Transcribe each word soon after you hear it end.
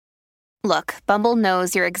Look, Bumble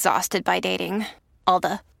knows you're exhausted by dating. All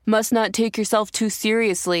the must not take yourself too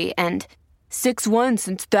seriously and 6'1"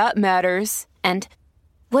 since that matters. And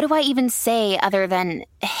what do I even say other than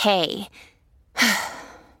hey?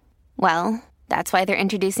 Well, that's why they're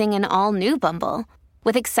introducing an all-new Bumble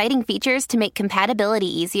with exciting features to make compatibility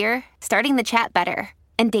easier, starting the chat better,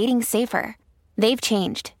 and dating safer. They've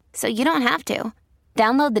changed, so you don't have to.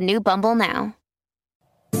 Download the new Bumble now.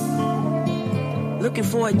 Looking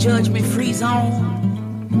for a judgment-free zone?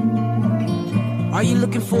 Are you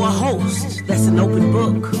looking for a host that's an open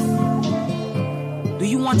book? Do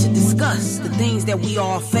you want to discuss the things that we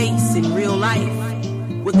all face in real life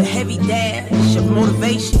with a heavy dash of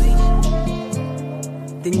motivation?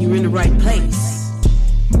 Then you're in the right place.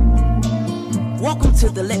 Welcome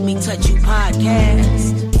to the Let Me Touch You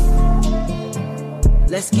podcast.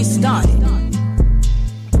 Let's get started.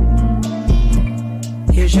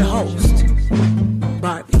 Here's your host,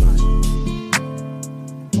 Barbie.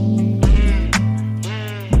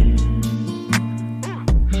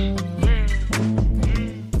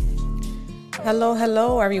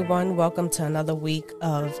 Hello, everyone. Welcome to another week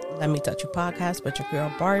of Let Me Touch You podcast with your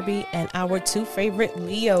girl Barbie and our two favorite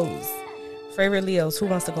Leos. Who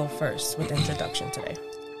wants to go first with the introduction today?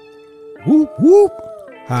 Whoop, whoop.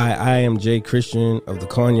 Hi, I am Jay Christian of the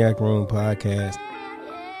Cognac Room podcast.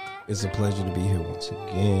 It's a pleasure to be here once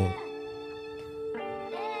again.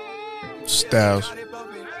 Styles.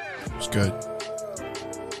 It's good.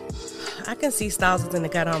 I can see Styles is going to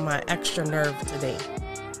get on my extra nerve today.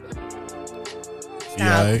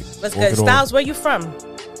 Yeah, let's go. Styles, where you from?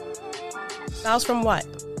 Styles from what?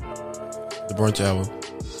 The Brunch Hour.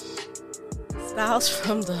 Styles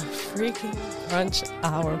from the freaking Brunch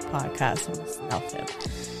Hour podcast. I'm gonna love him.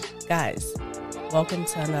 Guys, welcome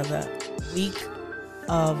to another week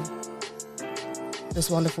of this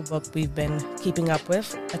wonderful book we've been keeping up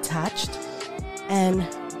with, Attached. And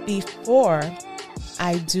before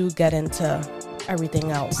I do get into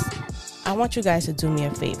everything else, I want you guys to do me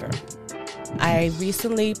a favor. I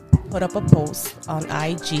recently put up a post on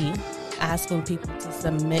IG asking people to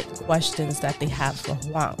submit questions that they have for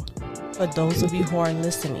Juan. For those of you who are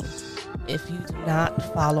listening, if you do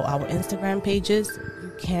not follow our Instagram pages,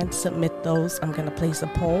 you can submit those. I'm going to place a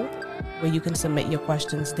poll where you can submit your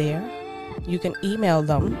questions there. You can email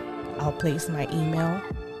them. I'll place my email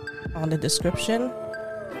on the description.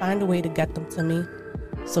 Find a way to get them to me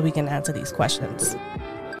so we can answer these questions.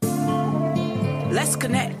 Let's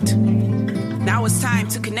connect. Now it's time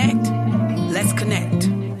to connect. Let's connect.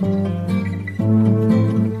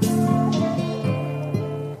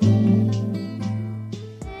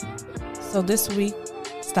 So this week,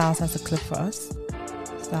 Styles has a clip for us.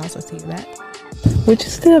 Styles, let's hear that. Would you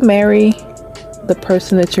still marry the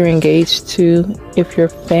person that you're engaged to if your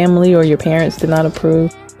family or your parents did not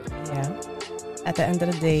approve? Yeah. At the end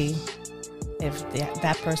of the day, if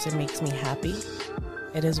that person makes me happy,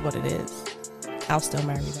 it is what it is. I'll still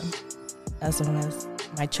marry them. As long as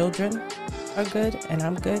my children are good and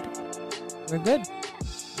I'm good, we're good.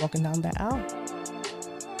 Walking down that aisle.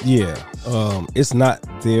 Yeah, it's not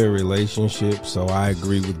their relationship, so I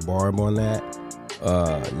agree with Barb on that.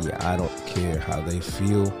 Yeah, I don't care how they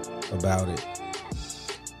feel about it.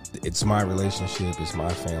 It's my relationship, it's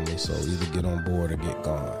my family, so either get on board or get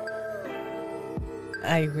gone.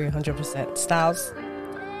 I agree 100%. Styles,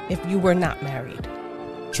 if you were not married.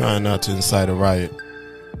 Trying not to incite a riot.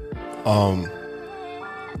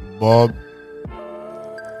 Bob,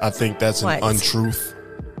 I think that's an untruth.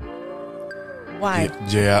 Why?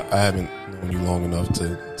 Jay, I haven't known you long enough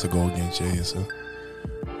to go against Jay. So,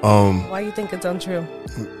 why you think it's untrue?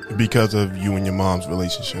 Because of you and your mom's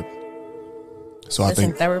relationship. So I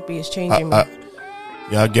think therapy is changing me.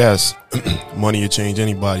 I guess money will change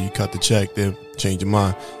anybody. You cut the check, then change your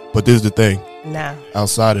mind. But this is the thing. Nah.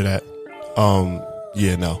 Outside of that,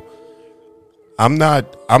 yeah, no. I'm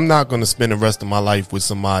not going to spend the rest of my life with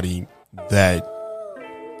somebody that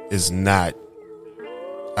is not,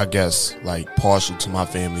 I guess, like partial to my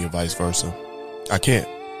family or vice versa. I can't.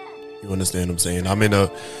 You understand what I'm saying? I'm in a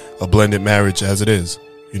blended marriage as it is.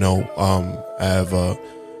 You know, I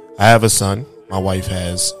have a son. My wife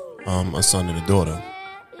has a son and a daughter.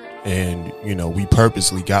 And, you know, we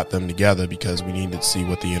purposely got them together because we needed to see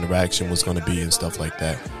what the interaction was going to be and stuff like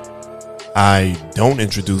that. I don't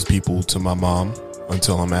introduce people to my mom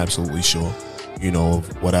until I'm absolutely sure, you know,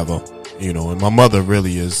 of whatever, you know, and my mother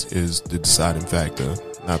really is the deciding factor,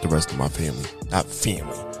 not the rest of my family. Not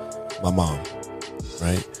family, my mom,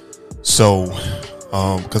 right? So,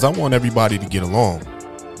 because I want everybody to get along,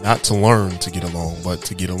 not to learn to get along, but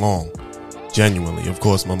to get along genuinely. Of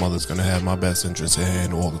course, my mother's going to have my best interests at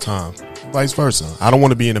hand all the time. vice versa. I don't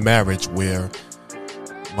want to be in a marriage where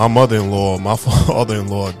my mother-in-law, my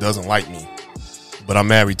father-in-law doesn't like me, but I'm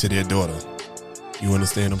married to their daughter. You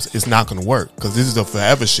understand? It's not going to work because this is a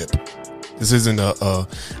forever ship. This isn't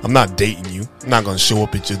I'm not dating you. I'm not going to show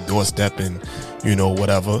up at your doorstep and,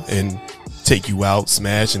 whatever, and take you out,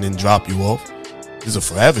 smash, and then drop you off. This is a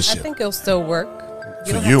forever ship. I think it'll still work.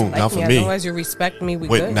 For you, not for me. As long as you respect me, we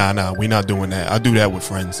good. Nah, we're not doing that. I do that with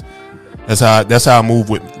friends. That's how I move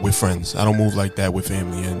with friends. I don't move like that with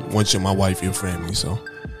family. And once you're my wife, you're family. So,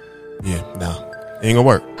 yeah, nah, ain't gonna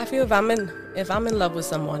work. I feel if I'm in love with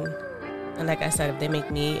someone, and like I said, if they make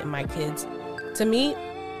me and my kids, to me,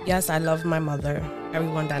 yes, I love my mother.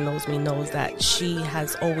 Everyone that knows me knows that she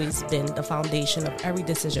has always been the foundation of every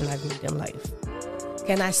decision I've made in life.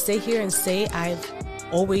 Can I sit here and say I've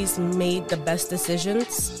always made the best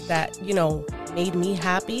decisions that, made me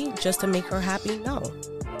happy just to make her happy? No.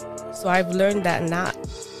 So I've learned that not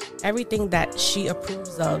everything that she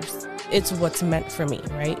approves of, it's what's meant for me,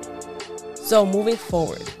 right? So moving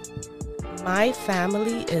forward, my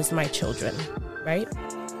family is my children, right?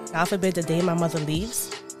 God forbid the day my mother leaves,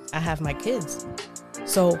 I have my kids.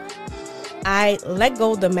 So I let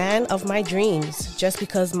go the man of my dreams just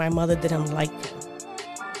because my mother didn't like him.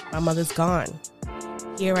 My mother's gone.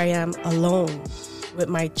 Here I am alone with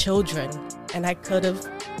my children, and I could have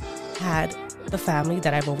had the family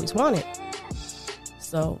that I've always wanted.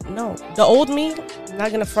 So no, the old me, I'm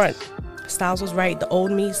not gonna front. Styles was right. The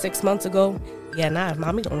old me 6 months ago, if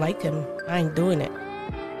mommy don't like him, I ain't doing it.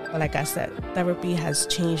 But like I said, therapy has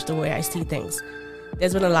changed the way I see things.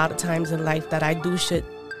 There's been a lot of times in life that I do shit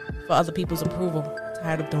for other people's approval.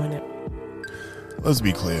 Tired of doing it. Let's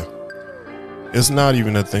be clear. It's not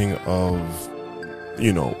even a thing of,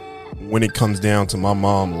 when it comes down to my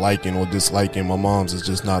mom liking or disliking, my mom's is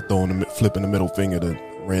just not flipping the middle finger to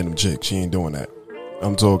random chick. She ain't doing that.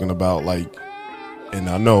 I'm talking about and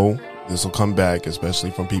I know this will come back, especially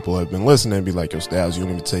from people who have been listening and be like, yo, Styles, you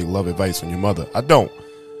don't even take love advice from your mother. I don't.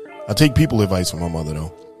 I take people advice from my mother,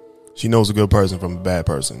 though. She knows a good person from a bad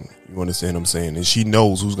person. You understand what I'm saying? And she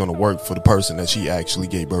knows who's going to work for the person that she actually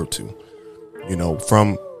gave birth to,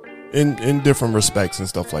 from in different respects and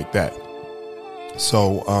stuff like that.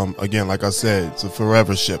 So, again, like I said, it's a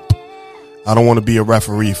forever ship. I don't want to be a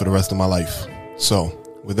referee for the rest of my life. So,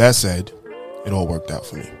 with that said, it all worked out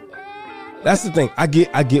for me. That's the thing. I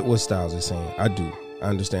get what Styles is saying. I do. I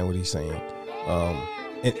understand what he's saying.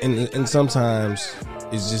 And sometimes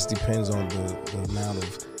it just depends on the amount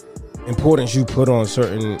of importance you put on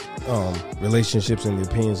certain relationships and the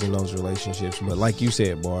opinions in those relationships. But like you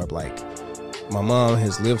said, Barb, my mom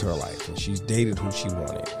has lived her life and she's dated who she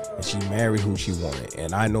wanted and she married who she wanted.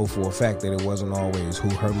 And I know for a fact that it wasn't always who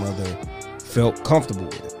her mother felt comfortable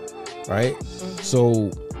with, right? Mm-hmm. So,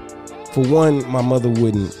 for one, my mother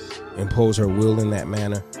wouldn't impose her will in that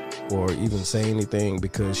manner or even say anything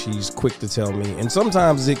because she's quick to tell me. And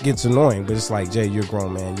sometimes it gets annoying, but it's like, Jay, you're a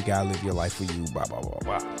grown man. You gotta live your life for you, blah, blah, blah,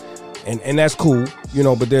 blah. And that's cool,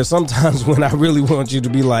 but there's sometimes when I really want you to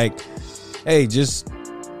be like, hey, just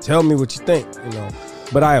tell me what you think,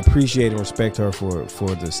 But I appreciate and respect her for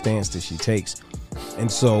the stance that she takes.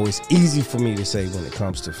 And so it's easy for me to say when it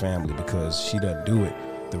comes to family because she doesn't do it.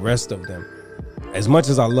 The rest of them, as much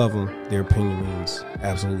as I love them, their opinion means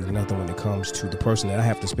absolutely nothing when it comes to the person that I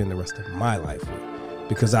have to spend the rest of my life with.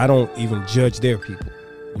 Because I don't even judge their people.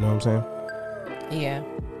 You know what I'm saying? Yeah.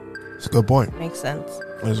 It's a good point. Makes sense.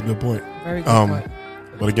 That's a good point. Very good point.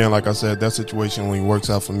 But again, like I said, that situation only works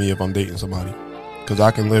out for me if I'm dating somebody. Because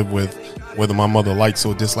I can live with whether my mother likes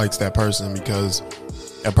or dislikes that person because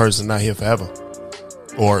that person's not here forever.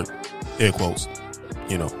 Or, air quotes,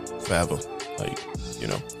 forever.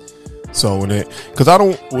 So, because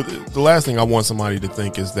the last thing I want somebody to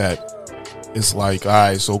think is that it's like, all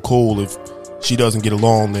right, so cool. If she doesn't get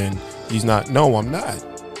along, then he's not. No, I'm not.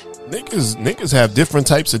 Niggas have different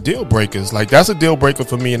types of deal breakers. That's a deal breaker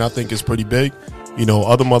for me, and I think it's pretty big.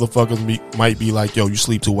 Other motherfuckers might be like, yo, you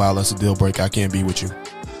sleep too wild. That's a deal breaker. I can't be with you.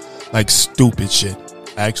 Stupid shit.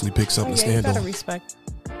 I actually pick something to stand on. You gotta respect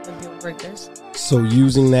the deal breakers. So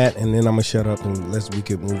using that, and then I'm gonna shut up and we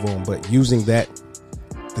could move on. But using that,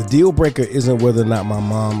 the deal breaker isn't whether or not my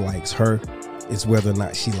mom likes her. It's whether or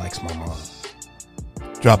not she likes my mom.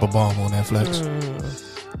 Drop a bomb on that, Flex.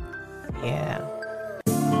 Yeah.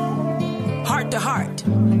 Heart to heart.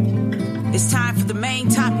 It's time for the main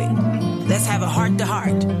topic. Let's have a heart to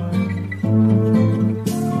heart.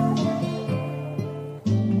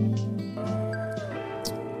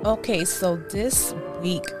 Okay, so this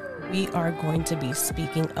week we are going to be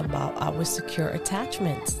speaking about our secure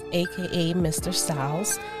attachments, aka Mr.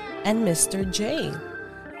 Styles and Mr. J.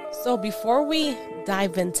 So before we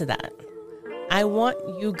dive into that, I want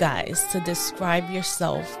you guys to describe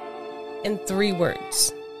yourself in 3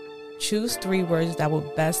 words. Choose 3 words that will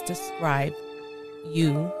best describe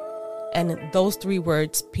you. And in those 3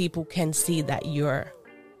 words, people can see that you're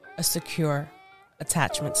a secure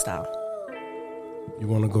attachment style. You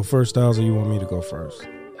want to go first, Styles, or you want me to go first?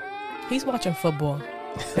 He's watching football.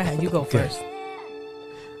 Go ahead, you go first.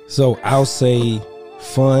 So I'll say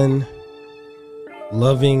fun,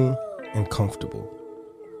 loving, and comfortable.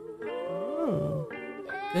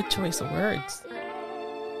 Good choice of words.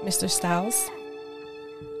 Mr. Styles?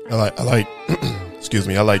 I like excuse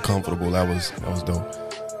me, I like comfortable. That was dope.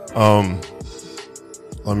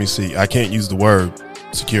 Let me see. I can't use the word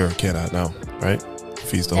secure, can I? No, right?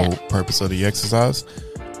 Defeats the whole purpose of the exercise.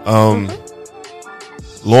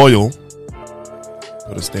 Loyal.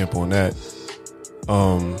 Put a stamp on that.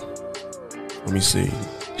 Let me see.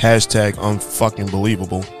 Hashtag unfucking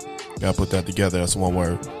believable. Gotta put that together. That's one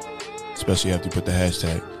word. Especially after you put the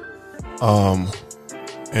hashtag.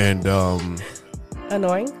 And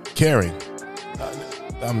Annoying? Caring.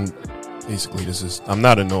 I'm basically I'm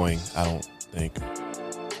not annoying, I don't think.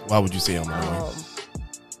 Why would you say I'm annoying?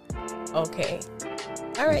 Okay.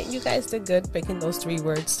 All right, you guys did good picking those 3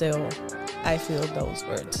 words. Still, I feel those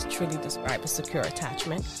words truly describe a secure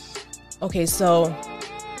attachment. Okay, so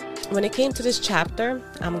when it came to this chapter,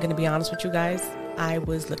 I'm going to be honest with you guys. I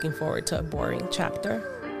was looking forward to a boring chapter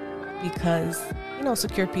because,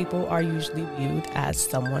 secure people are usually viewed as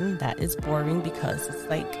someone that is boring because it's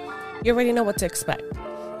like you already know what to expect.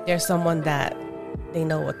 They're someone that they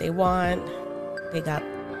know what they want. They got,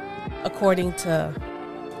 according to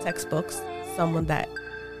textbooks, someone that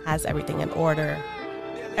has everything in order.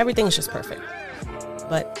 Everything is just perfect.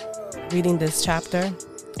 But reading this chapter,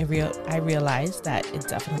 I realized that it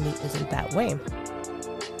definitely isn't that way.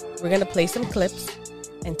 We're going to play some clips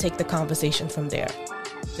and take the conversation from there.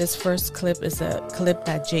 This first clip is a clip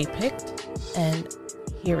that Jay picked, and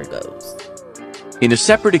here it goes. In a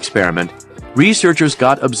separate experiment, researchers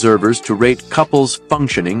got observers to rate couples'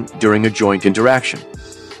 functioning during a joint interaction.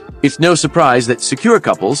 It's no surprise that secure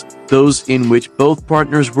couples, those in which both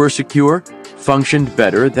partners were secure, functioned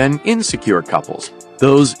better than insecure couples,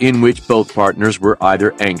 those in which both partners were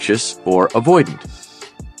either anxious or avoidant.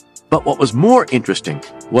 But what was more interesting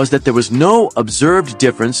was that there was no observed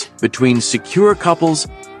difference between secure couples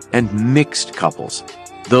and mixed couples,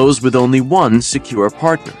 those with only one secure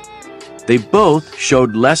partner. They both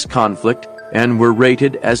showed less conflict and were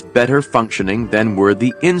rated as better functioning than were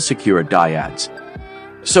the insecure dyads.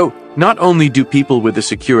 So, not only do people with a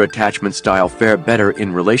secure attachment style fare better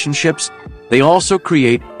in relationships, they also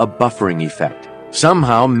create a buffering effect,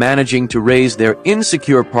 somehow managing to raise their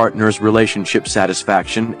insecure partner's relationship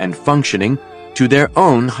satisfaction and functioning to their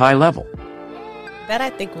own high level. That I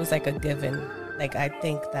think was like a given. Like, I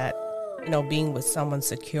think that, being with someone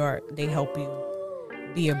secure, they help you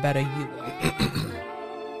be a better you.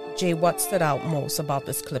 Jay, what stood out most about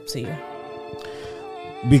this clip to you?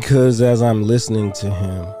 Because as I'm listening to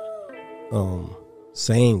him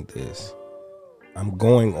saying this, I'm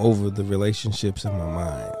going over the relationships in my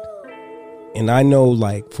mind. And I know,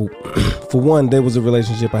 like, for one, there was a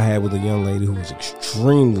relationship I had with a young lady who was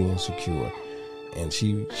extremely insecure. And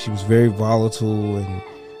she was very volatile, and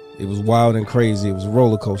it was wild and crazy. It was a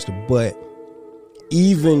roller coaster. But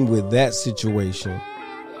even with that situation,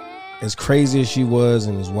 as crazy as she was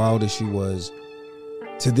and as wild as she was,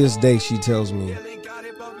 to this day, she tells me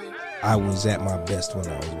I was at my best when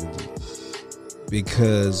I was with you,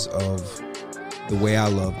 because of the way I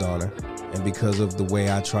loved on her and because of the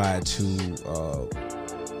way I tried to,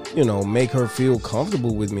 make her feel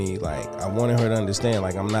comfortable with me. Like, I wanted her to understand,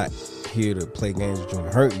 like, I'm not here to play games with you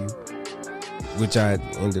and hurt you, which I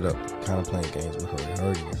ended up kind of playing games with her and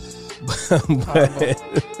hurting her.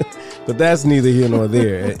 But that's neither here nor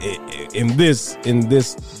there in this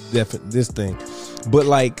thing. But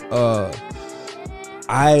like,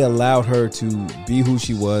 I allowed her to be who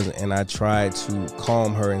she was, and I tried to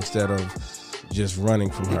calm her instead of just running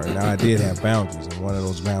from her. Now, I did have boundaries, and one of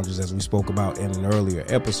those boundaries, as we spoke about in an earlier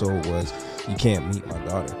episode, was you can't meet my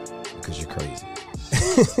daughter because you're crazy.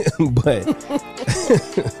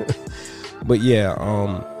 but yeah,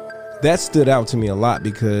 that stood out to me a lot,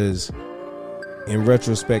 because in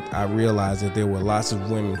retrospect, I realized that there were lots of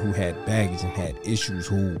women who had baggage and had issues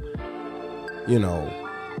who,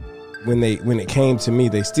 when it came to me,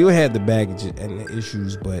 they still had the baggage and the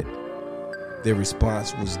issues, but their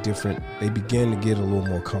response was different. They began to get a little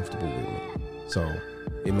more comfortable with me. So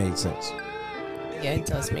it made sense. Yeah, it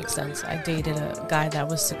does make sense. I dated a guy that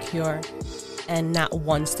was secure, and not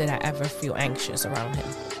once did I ever feel anxious around him.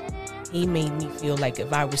 He made me feel like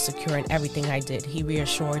if I was secure in everything I did. He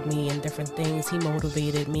reassured me in different things. He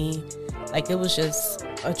motivated me. Like, it was just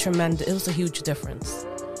it was a huge difference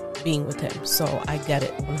being with him. So I get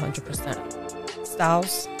it 100%.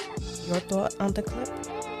 Styles, your thought on the clip?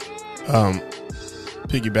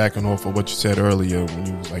 Piggybacking off of what you said earlier, when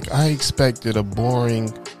you was like, I expected a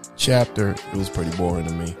boring chapter. It was pretty boring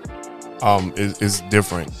to me. It's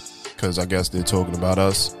different because I guess they're talking about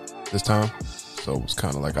us this time. So it was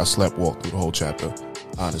kind of like I walked through the whole chapter,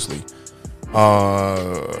 honestly.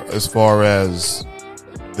 As far as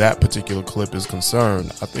that particular clip is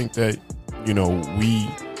concerned, I think that, you know, we,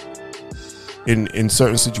 in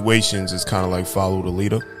certain situations, it's kind of like follow the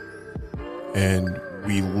leader. And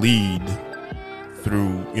we lead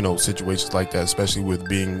through, you know, situations like that, especially with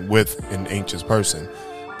being with an anxious person.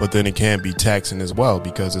 But then it can be taxing as well,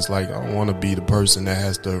 because it's like, I don't want to be the person that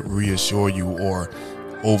has to reassure you or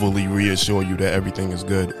overly reassure you that everything is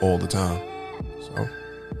good all the time. So,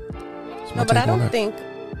 no, but I don't think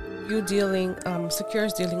you Secure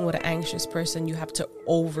is dealing with an anxious person. You have to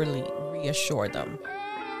overly reassure them,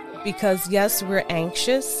 because yes, we're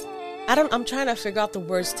anxious. I'm trying to figure out the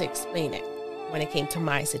words to explain it when it came to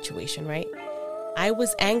my situation, right? I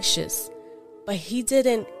was anxious, but he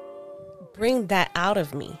didn't bring that out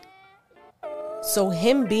of me. So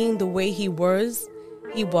him being the way he was,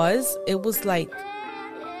 it was like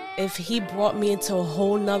if he brought me into a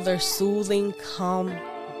whole nother soothing, calm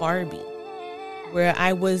Barbie, where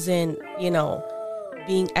I wasn't, you know,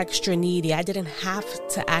 being extra needy. I didn't have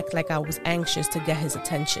to act like I was anxious to get his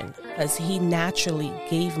attention, because he naturally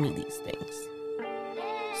gave me these things.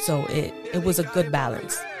 So it was a good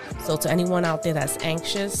balance. So to anyone out there that's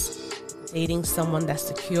anxious, dating someone that's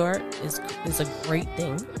secure is a great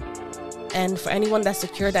thing. And for anyone that's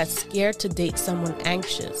secure, that's scared to date someone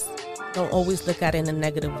anxious, don't always look at it in a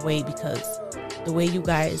negative way, because the way you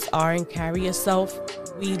guys are and carry yourself,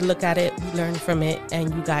 we look at it, we learn from it,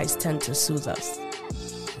 and you guys tend to soothe us.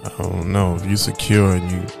 I don't know. If you're secure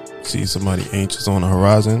and you see somebody anxious on the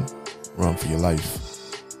horizon, run for your life.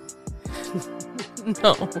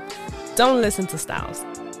 No, don't listen to Styles.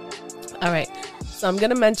 All right, so I'm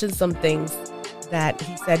going to mention some things that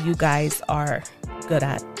he said you guys are good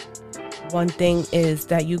at. One thing is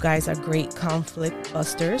that you guys are great conflict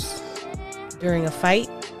busters. During a fight,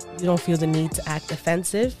 you don't feel the need to act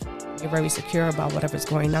defensive. You're very secure about whatever's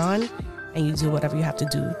going on, and you do whatever you have to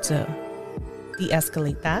do to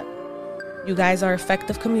de-escalate that. You guys are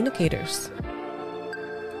effective communicators.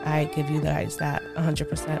 I give you guys that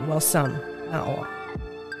 100%. Well, some, not all.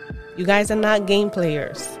 You guys are not game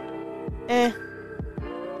players.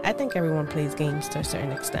 I think everyone plays games to a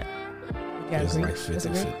certain extent. It's like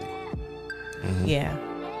 50-50. Mm-hmm. Yeah.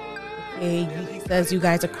 Okay, he says you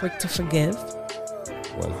guys are quick to forgive.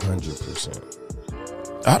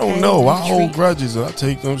 100%. I don't know. I hold grudges and I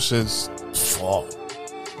take them shits far.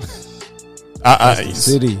 That's the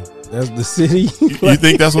city. That's the city. You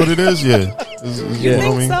think that's what it is? Yeah. You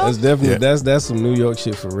know what I mean? That's definitely that's some New York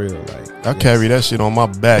shit for real. Like, I carry that shit on my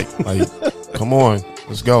back. Like, come on,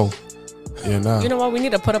 let's go. Yeah, nah. You know what? We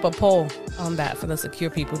need to put up a poll on that for the secure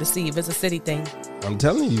people to see if it's a city thing. I'm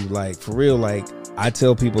telling you, like, for real, like, I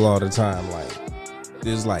tell people all the time, like,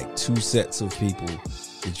 there's like two sets of people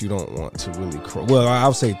that you don't want to really well,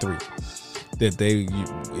 I'll say three. That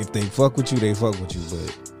if they fuck with you, they fuck with you.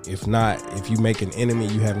 But if not, if you make an enemy,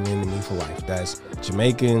 you have an enemy for life. That's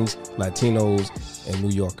Jamaicans, Latinos, and New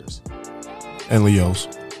Yorkers. And Leos.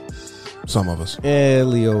 Some of us. Yeah,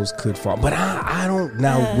 Leos could fall. But I don't.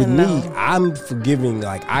 Now, with me, I'm forgiving.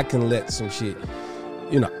 Like, I can let some shit,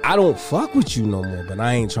 you know, I don't fuck with you no more, but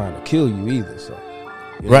I ain't trying to kill you either. So,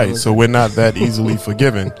 you know right. So we're not that easily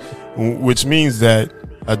forgiven, which means that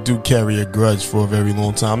I do carry a grudge for a very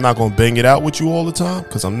long time. I'm not going to bang it out with you all the time,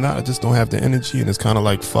 because I'm not. I just don't have the energy, and it's kind of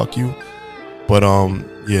like, fuck you. But,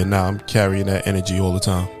 yeah, I'm carrying that energy all the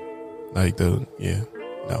time. Like, no.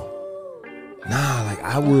 Nah, like,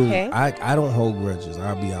 I will. Okay. I don't hold grudges.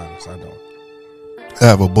 I'll be honest. I don't. I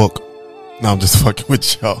have a book. No, I'm just fucking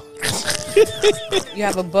with y'all. You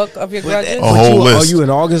have a book of your grudges? A whole list. Are you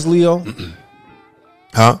an August Leo?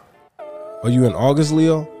 Huh? Are you an August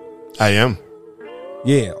Leo? I am.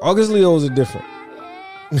 Yeah, August Leos are different.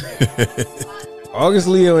 August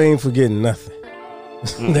Leo ain't forgetting nothing.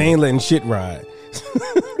 They ain't letting shit ride.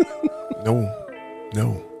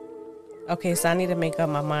 No. Okay, so I need to make up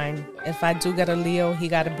my mind. If I do get a Leo, he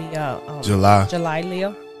got to be a July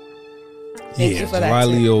Leo. Thank you for July that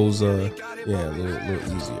Leo's a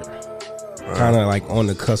little easier. Kind of like on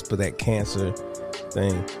the cusp of that Cancer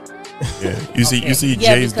thing. Yeah, you see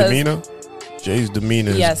Jay's demeanor. Jay's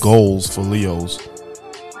demeanor is goals for Leos.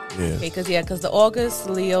 Yeah. Okay, because the August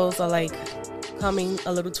Leos are like coming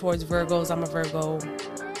a little towards Virgos. I'm a Virgo.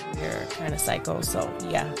 You're kind of psycho, so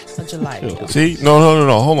yeah, a July Leo. See, no.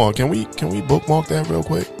 Hold on. Can we bookmark that real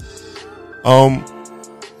quick?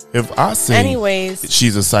 If I say Anyways,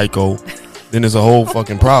 she's a psycho, then it's a whole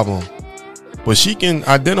fucking problem. But she can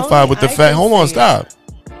identify with the I fact. can Hold on, see stop.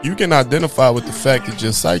 You can identify with the fact that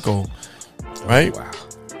you're psycho, right? Wow.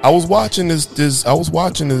 I was watching I was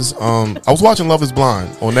watching Love Is Blind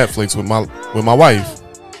on Netflix with my wife.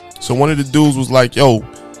 So one of the dudes was like, "Yo,"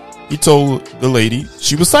 he told the lady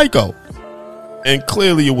she was psycho, and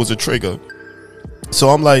clearly it was a trigger. So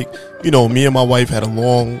I'm like, me and my wife had a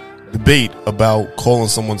long debate about calling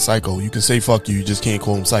someone psycho. You can say fuck you just can't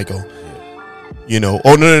call him psycho.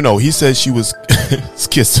 Oh no. He said she was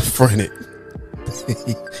schizophrenic.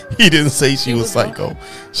 He didn't say she was psycho.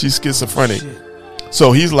 She's schizophrenic.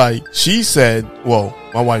 So he's like,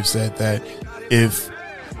 my wife said that if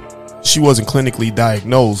she wasn't clinically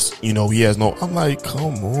diagnosed, he has no. I'm like,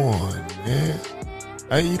 come on, man.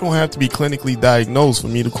 You don't have to be clinically diagnosed for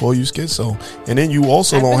me to call you schizo. And then you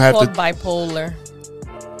also don't have to. bipolar.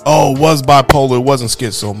 Oh, it was bipolar. It wasn't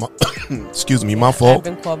schizo. Excuse me, my fault. I've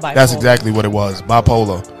been called bipolar. That's exactly what it was.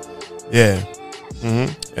 Bipolar. Yeah.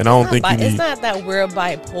 And I don't think you need. It's not that we're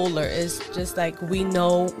bipolar. It's just like we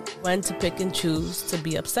know when to pick and choose to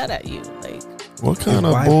be upset at you. Like, What kind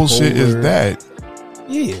of bullshit is that?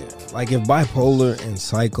 Yeah, like if bipolar and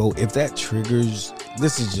psycho, if that triggers,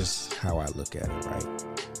 this is just how I look at it, right?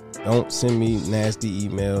 Don't send me nasty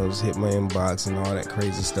emails, hit my inbox and all that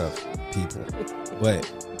crazy stuff, people. But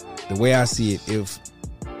the way I see it, if,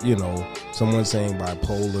 someone saying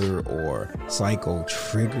bipolar or psycho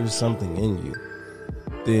triggers something in you,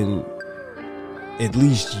 then at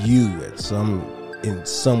least you in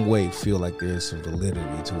some way feel like there's some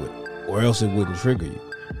validity to it, or else it wouldn't trigger you.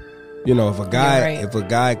 If a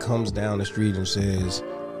guy comes down the street and says,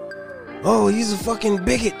 "Oh, he's a fucking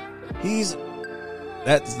bigot,"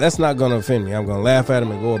 that's not gonna offend me. I'm gonna laugh at him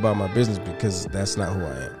and go about my business because that's not who I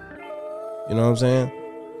am. You know what I'm saying?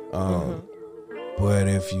 But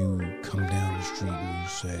if you come down the street and you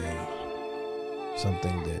say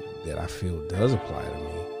something that I feel does apply to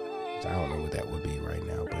me, which I don't know what that would be right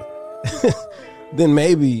now, but then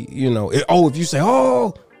maybe, if you say,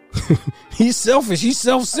 "Oh, he's selfish, he's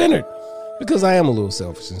self-centered," because I am a little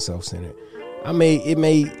selfish and self-centered, it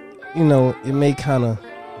may kind of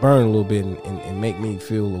burn a little bit and make me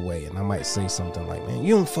feel away, and I might say something like, "Man,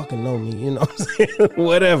 you don't fucking know me," you know what I'm saying?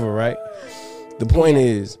 Whatever, right? The point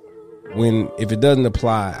is, if it doesn't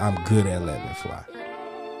apply, I'm good at letting it fly.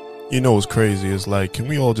 What's crazy? It's like, can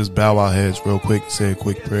we all just bow our heads real quick and say a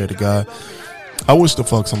quick prayer to God? I wish the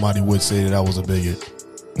fuck somebody would say that I was a bigot.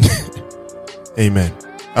 Amen.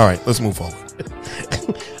 All right, let's move forward.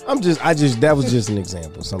 That was just an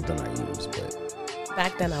example, something I used. But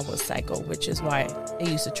back then I was psycho, which is why it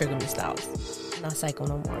used to trigger me, Styles. I'm not psycho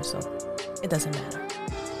no more, so it doesn't matter.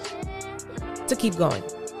 To keep going.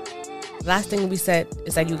 Last thing we said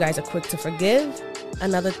is that you guys are quick to forgive.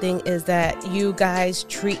 Another thing is that you guys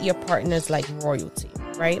treat your partners like royalty,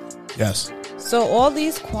 right? Yes. So all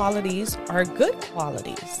these qualities are good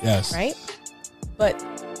qualities. Yes. Right? But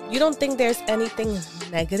you don't think there's anything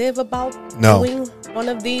negative about doing one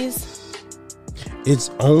of these? It's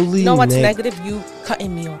only You know what's negative? You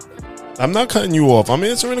cutting me off. I'm not cutting you off. I'm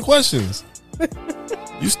answering the questions.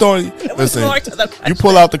 You started. Listen, you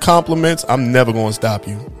pull out the compliments. I'm never going to stop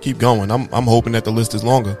you. Keep going. I'm hoping that the list is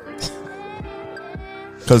longer.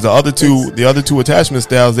 Because the other two attachment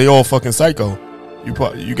styles, they all fucking psycho.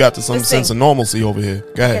 You got some sense of normalcy over here.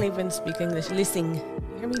 Go ahead. I can't even speak English. Listen. You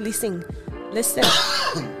hear me? Listen.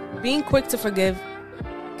 Being quick to forgive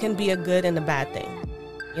can be a good and a bad thing.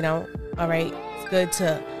 All right? It's good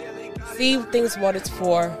to see things what it's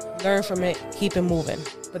for, learn from it, keep it moving.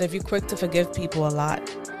 But if you're quick to forgive people a lot,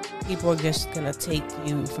 people are just going to take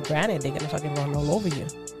you for granted. They're going to fucking run all over you.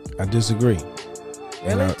 I disagree.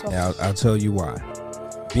 Really? And I'll tell you why.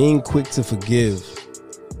 Being quick to forgive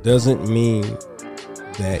doesn't mean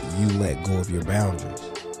that you let go of your boundaries.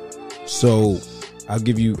 So I'll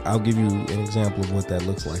give you an example of what that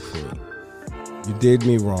looks like for me. You did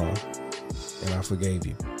me wrong, and I forgave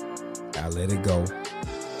you. I let it go.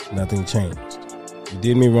 Nothing changed. You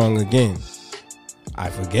did me wrong again. I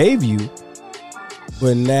forgave you,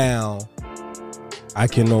 but now I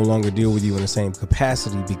can no longer deal with you in the same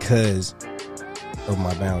capacity because of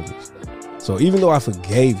my boundaries. So even though I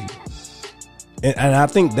forgave you, and I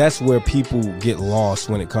think that's where people get lost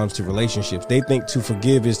when it comes to relationships. They think to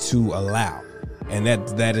forgive is to allow, and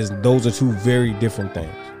those are two very different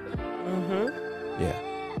things. Mm-hmm. Yeah.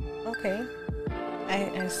 Okay.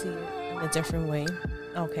 I see it in a different way.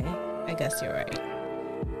 Okay, I guess you're right.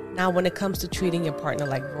 Now, when it comes to treating your partner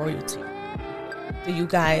like royalty, do you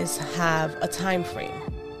guys have a time frame?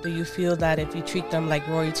 Do you feel that if you treat them like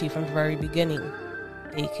royalty from the very beginning,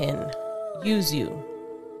 they can use you?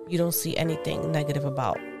 You don't see anything negative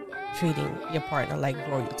about treating your partner like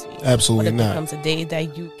royalty? Absolutely not. not. But it becomes a day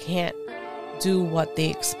that you can't do what they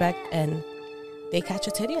expect and they catch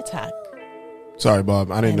a titty attack. Sorry,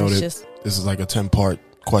 Bob. I didn't know that this is like a 10-part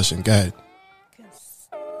question. Go ahead.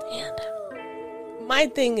 My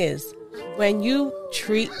thing is, when you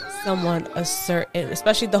treat someone a certain,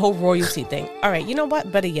 especially the whole royalty thing. All right, you know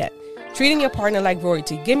what? Better yet, treating your partner like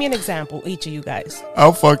royalty. Give me an example, each of you guys.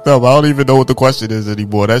 I'm fucked up. I don't even know what the question is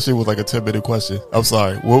anymore. That shit was like a 10-minute question. I'm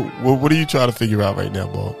sorry. What are you trying to figure out right now,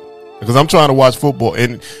 Bob? Because I'm trying to watch football.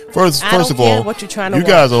 And first of all, what you're trying to you watch.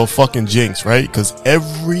 guys are a fucking jinx, right? Because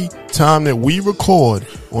every time that we record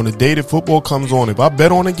on the day that football comes on, if I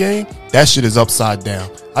bet on a game, that shit is upside down.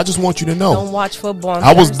 I just want you to know. Don't watch football.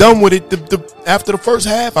 I was done with it. After the first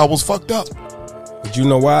half, I was fucked up. But you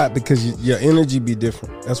know why? Because your energy be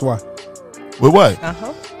different. That's why. With what?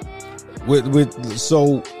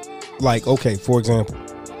 So, like, okay, for example,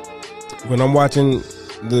 when I'm watching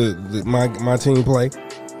my team play,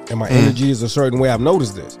 and my energy is a certain way, I've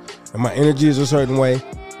noticed this, and my energy is a certain way,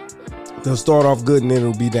 they'll start off good and then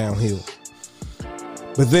it'll be downhill.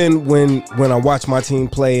 But then when I watch my team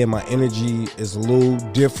play and my energy is a little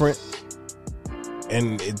different,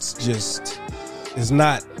 and it's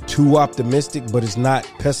not too optimistic, but it's not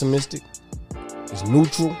pessimistic, it's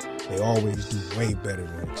neutral, they always do way better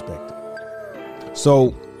than expected.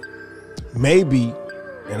 So maybe,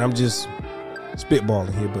 and I'm just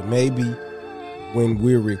spitballing here, but maybe when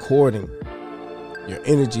we're recording, your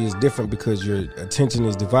energy is different because your attention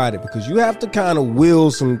is divided, because you have to kind of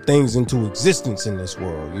will some things into existence in this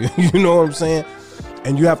world. You know what I'm saying?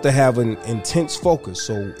 And you have to have an intense focus.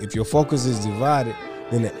 So if your focus is divided,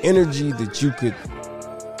 then the energy that you could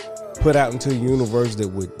put out into the universe that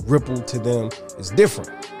would ripple to them is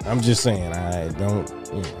different. I'm just saying. I'm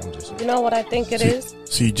just saying. You know what I think it is?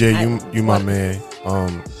 CJ, you my man.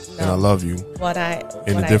 And I love you.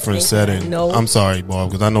 In a different setting. I'm sorry,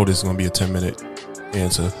 Bob, because I know this is gonna be a 10-minute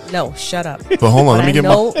answer. No, shut up. But hold on, let me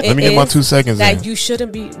get my 2 seconds in. That you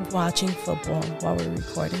shouldn't be watching football while we're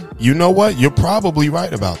recording. You know what? You're probably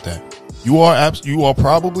right about that. You are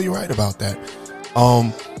probably right about that.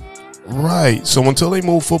 Right. So until they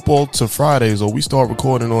move football to Fridays or we start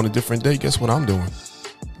recording on a different day, guess what I'm doing?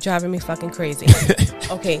 Driving me fucking crazy.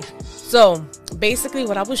 Okay, so basically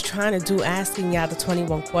what I was trying to do, asking y'all the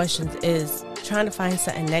 21 questions, is trying to find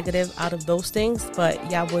something negative out of those things,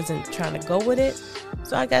 but y'all wasn't trying to go with it.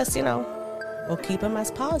 So I guess, we'll keep them as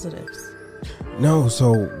positives. No,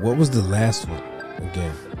 so what was the last one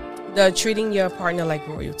again? The treating your partner like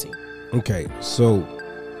royalty. Okay, so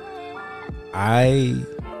I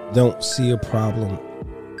don't see a problem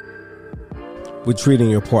with treating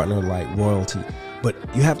your partner like royalty. But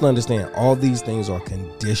you have to understand, all these things are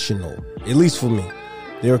conditional. At least for me,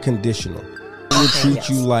 they're conditional. I will treat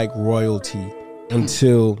you like royalty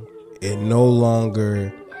until it no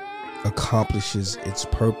longer accomplishes its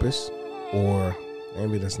purpose, or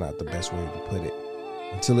maybe that's not the best way to put it.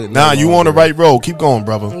 Until it you on the right road. Keep going,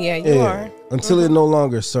 brother. Yeah, you are. Until it no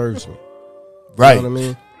longer serves me. Right. You know what I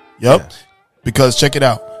mean? Yep. Yeah. Because check it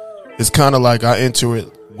out. It's kind of like I enter it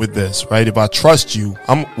with this, right? If I trust you,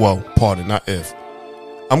 I'm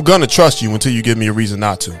going to trust you until you give me a reason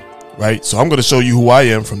not to, right? So I'm going to show you who I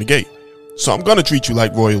am from the gate. So I'm going to treat you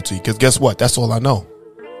like royalty, because guess what? That's all I know.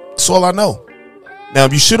 That's all I know. Now,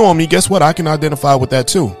 if you shit on me, guess what? I can identify with that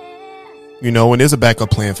too. And there's a backup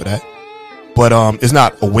plan for that. But it's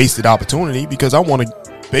not a wasted opportunity, because I want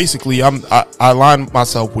to basically, I align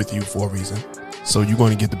myself with you for a reason. So you're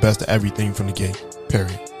going to get the best of everything from the gate,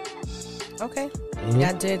 period. Okay.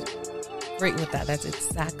 I did great with that. That's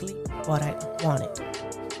exactly what I wanted.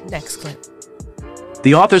 Next clip.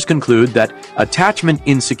 The authors conclude that attachment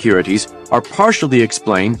insecurities are partially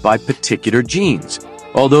explained by particular genes,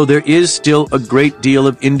 although there is still a great deal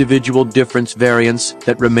of individual difference variance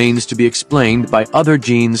that remains to be explained by other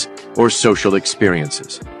genes or social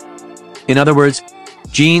experiences. In other words,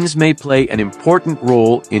 genes may play an important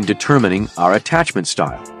role in determining our attachment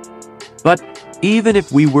style. But even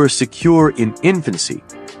if we were secure in infancy,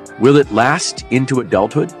 will it last into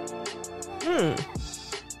adulthood?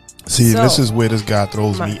 See, this is where this guy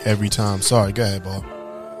throws me every time. Sorry, go ahead, Bob.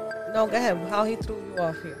 No, go ahead. How he threw you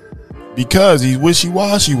off here? Because he's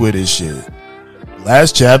wishy-washy with his shit.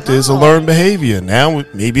 Last chapter is a learned behavior. Now,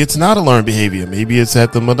 maybe it's not a learned behavior. Maybe it's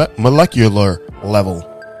at the molecular level.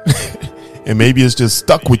 And maybe it's just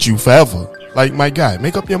stuck with you forever. Like, my guy,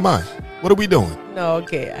 make up your mind. What are we doing? No,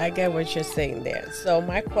 okay, I get what you're saying there. So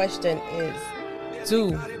my question is,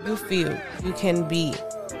 do you feel you can be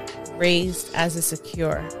raised as a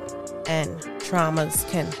secure and traumas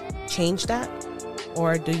can change that?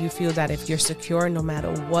 Or do you feel that if you're secure, no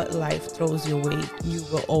matter what life throws your way, you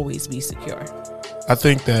will always be secure? I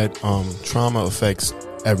think that trauma affects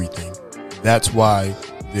everything. That's why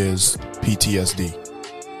there's PTSD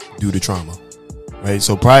due to trauma, right?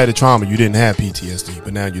 So prior to trauma, you didn't have PTSD,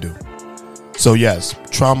 but now you do. So yes,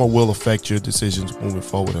 trauma will affect your decisions moving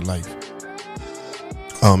forward in life.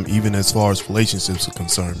 Even as far as relationships are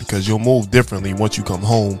concerned, because you'll move differently once you come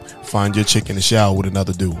home, find your chick in the shower with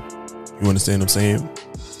another dude. You understand what I'm saying?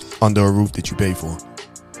 Under a roof that you pay for.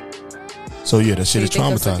 So yeah, that shit is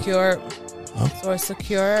traumatizing. So a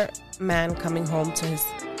secure man coming home to his,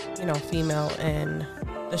 female in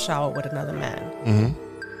the shower with another man.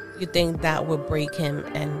 Mm-hmm. You think that would break him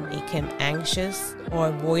and make him anxious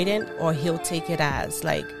or avoidant, or he'll take it as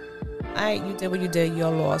like, you did what you did,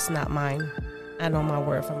 your loss, not mine. I know my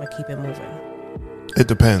worth. I'm gonna keep it moving. It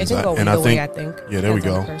depends, it can go either way, I think. Yeah, there we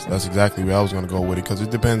go. That's exactly where I was gonna go with it, because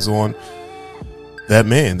it depends on that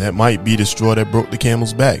man. That might be the straw that broke the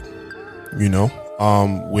camel's back.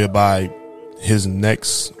 Whereby his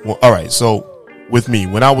next. Well, all right. So with me,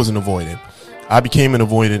 when I was an avoidant, I became an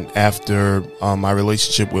avoidant after my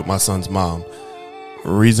relationship with my son's mom.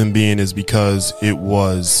 Reason being is because it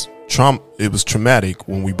was traumatic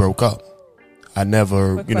when we broke up. I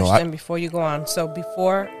never, Quick question before you go on. So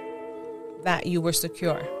before that, you were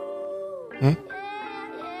secure.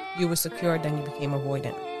 You were secure, then you became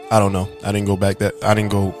avoidant. I don't know. I didn't go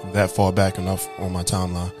that far back enough on my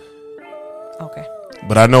timeline. Okay.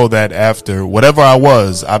 But I know that after whatever I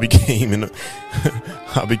was, I became an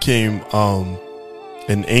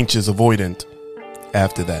anxious avoidant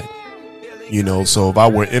after that. So if I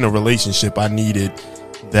were in a relationship, I needed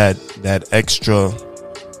that extra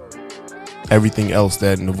everything else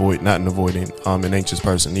that an anxious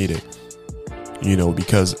person needed.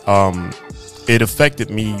 Because it affected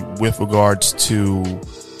me with regards to,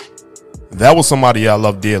 that was somebody I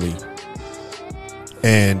loved dearly.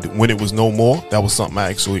 And when it was no more, that was something I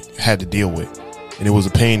actually had to deal with. And it was a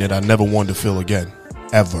pain that I never wanted to feel again.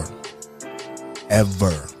 Ever.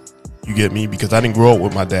 You get me? Because I didn't grow up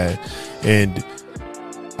with my dad. And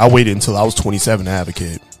I waited until I was 27 to have a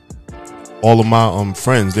kid. All of my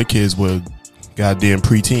friends, their kids were goddamn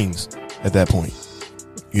preteens at that point.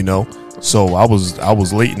 So I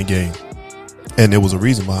was late in the game. And there was a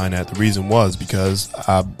reason behind that. The reason was because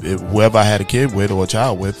whoever I had a kid with or a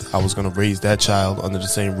child with, I was going to raise that child under the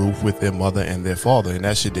same roof with their mother and their father. And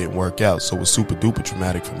that shit didn't work out. So it was super duper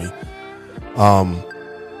traumatic for me.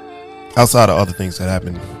 Outside of other things that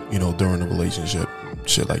happened, during the relationship,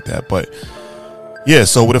 shit like that. But yeah,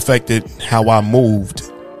 so it affected how I moved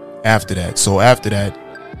after that. So after that,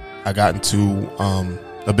 I got into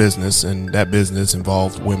a business, and that business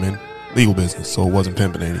involved women, legal business. So it wasn't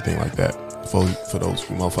pimping or anything like that. For those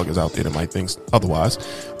motherfuckers out there that might think otherwise.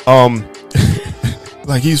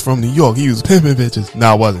 Like he's from New York, he was pimping bitches. No,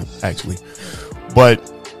 I wasn't actually. But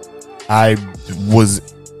I was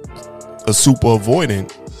a super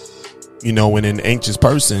avoidant, and an anxious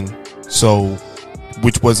person. So,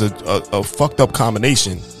 which was a fucked up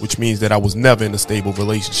combination, which means that I was never in a stable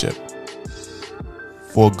relationship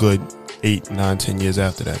for a good 8, 9, 10 years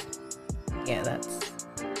after that. Yeah, that's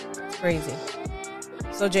crazy.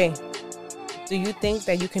 So Jay, do you think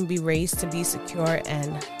that you can be raised to be secure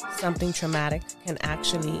and something traumatic can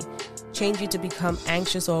actually change you to become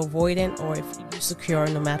anxious or avoidant? Or if you're secure,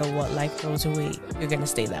 no matter what life throws your way, you're going to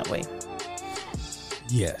stay that way?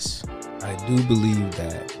 Yes, I do believe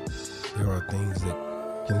that there are things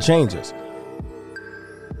that can change us.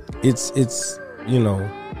 It's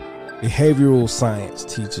behavioral science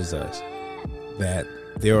teaches us that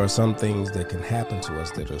there are some things that can happen to us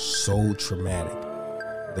that are so traumatic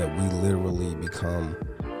that we literally become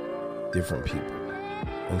different people.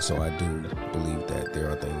 And so I do believe that there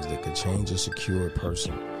are things that could change a secure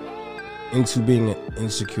person into being an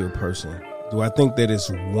insecure person. Do I think that it's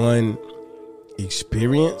one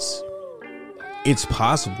experience? It's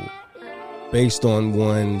possible, based on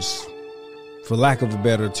one's, for lack of a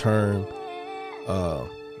better term,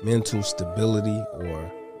 mental stability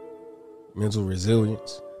or mental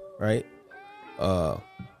resilience, right?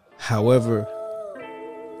 However,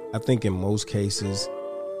 I think in most cases,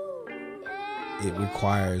 it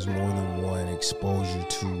requires more than one exposure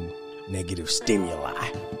to negative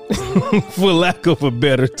stimuli, for lack of a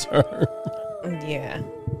better term. Yeah.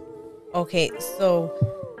 Okay, so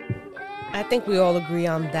I think we all agree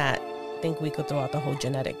on that. I think we could throw out the whole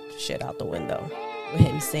genetic shit out the window with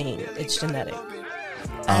him saying it's genetic.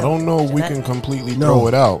 I don't know if we can completely throw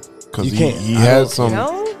it out because You can't. he has some.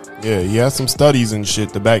 No? Yeah, he has some studies and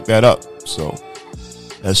shit to back that up. So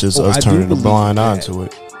that's just Oh, us I do turning a believe blind eye that. to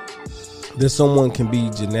it. That someone can be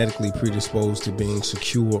genetically predisposed to being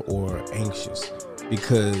secure or anxious.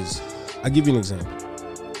 Because I'll give you an example.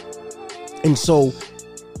 And so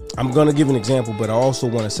I'm going to give an example, but I also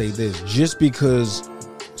want to say this. Just because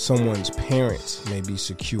someone's parents may be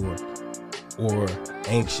secure or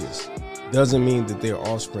anxious doesn't mean that their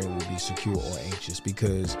offspring will be secure or anxious.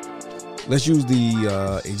 Because let's use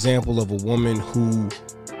the example of a woman who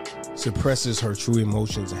suppresses her true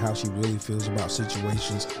emotions and how she really feels about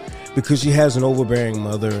situations because she has an overbearing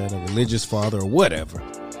mother and a religious father or whatever.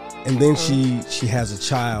 And then she has a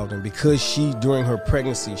child, and because she, during her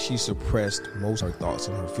pregnancy, she suppressed most of her thoughts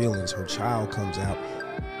and her feelings, her child comes out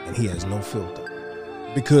and he has no filter.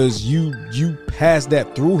 Because you passed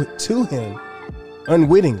that through to him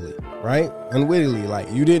unwittingly, right? Unwittingly,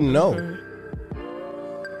 like you didn't know.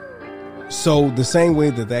 So the same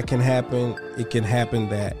way that can happen, it can happen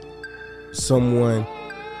that someone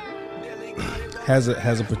has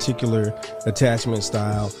a particular attachment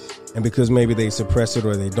style, and because maybe they suppress it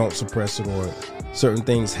or they don't suppress it, or certain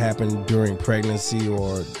things happen during pregnancy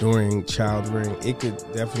or during childbearing, it could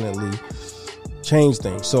definitely change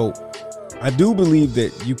things. So I do believe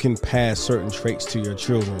that you can pass certain traits to your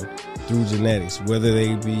children through genetics, whether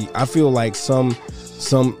they be, I feel like some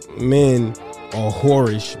men are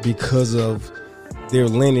whorish because of their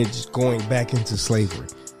lineage going back into slavery.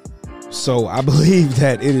 So I believe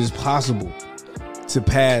that it is possible to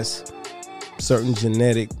pass certain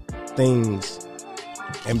genetic things.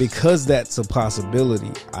 And because that's a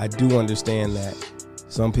possibility, I do understand that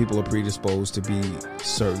some people are predisposed to be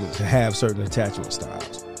to have certain attachment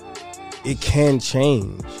styles. It can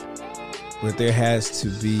change, but there has to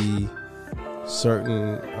be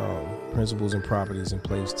certain principles and properties in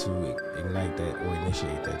place to ignite that or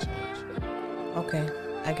initiate that change. Okay,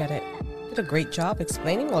 I get it. You did a great job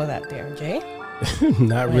explaining all of that there, Jay.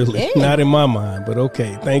 Not really. Okay. Not in my mind, but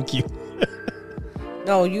okay. Thank you.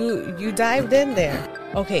 No, you dived in there.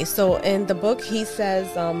 Okay, so in the book, he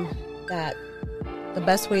says that the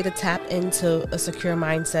best way to tap into a secure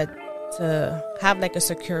mindset, to have like a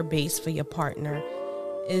secure base for your partner,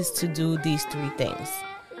 is to do these 3 things.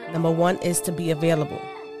 Number 1 is to be available.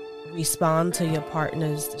 Respond to your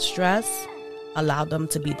partner's distress. Allow them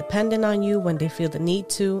to be dependent on you when they feel the need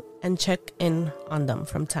to, and check in on them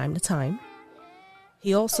from time to time.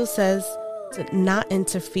 He also says to not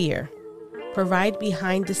interfere. Provide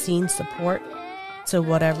behind-the-scenes support to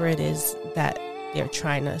whatever it is that they're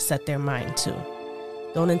trying to set their mind to.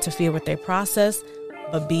 Don't interfere with their process,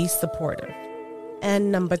 but be supportive.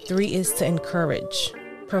 And number 3 is to encourage.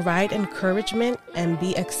 Provide encouragement and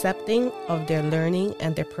be accepting of their learning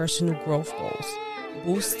and their personal growth goals.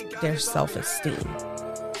 Boost their self-esteem.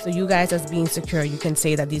 So you guys, as being secure, you can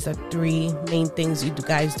say that these are 3 main things you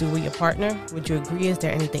guys do with your partner. Would you agree? Is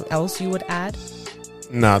there anything else you would add?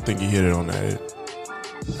 No, I think you hit it on the head.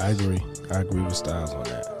 I agree. I agree with Styles on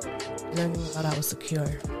that. Learning about I was secure,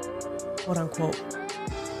 quote unquote.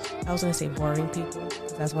 I was going to say boring people,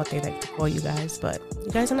 because that's what they like to call you guys, but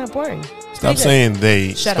you guys are not boring. Stop saying they,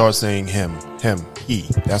 Shut start up. saying him, he.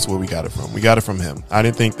 That's where we got it from. We got it from him. I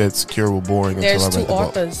didn't think that secure were boring There's until I 2 read the book.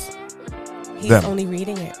 authors. He's Them. only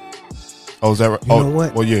reading it. Oh, is that right? You Oh, know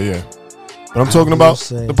what? well, yeah. But I'm I talking will about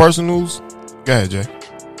say- the person who's... Go ahead, Jay.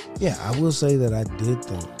 Yeah, I will say that I did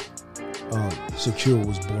think Secure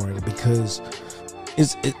was boring because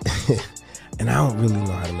it and I don't really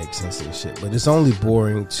know how to make sense of this shit, but it's only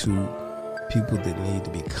boring to people that need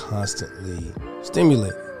to be constantly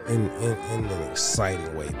stimulated in an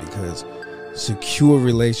exciting way, because secure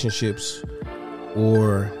relationships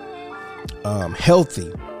or healthy,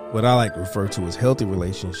 what I like to refer to as healthy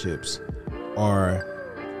relationships, are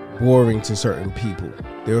boring to certain people.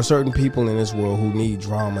 There are certain people in this world who need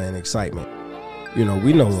drama and excitement. You know,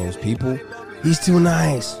 we know those people. He's too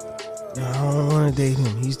nice. No, I don't want to date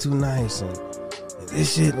him. He's too nice. And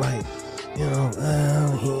this shit, like, you know,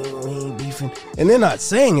 he ain't beefing. And they're not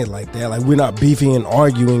saying it like that. Like, we're not beefing and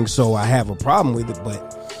arguing, so I have a problem with it.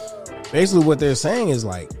 But basically what they're saying is,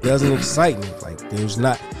 like, doesn't excite me. Like, there's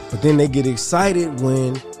not. But then they get excited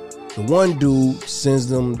when the one dude sends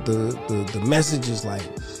them the messages like,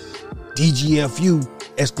 DGFU,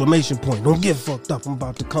 exclamation point. Don't get fucked up. I'm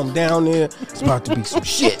about to come down there. It's about to be some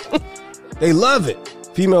shit. They love it.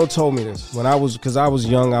 Female told me this when because I was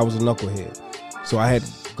young, I was a knucklehead. So I had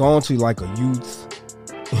gone to like a youth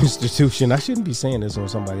institution. I shouldn't be saying this on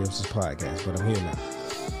somebody else's podcast, but I'm here now.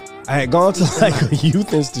 I had gone to like a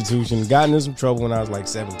youth institution, gotten in some trouble when I was like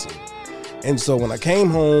 17. And so when I came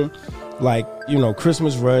home, like, you know,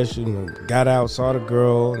 Christmas rush, you know, got out, saw the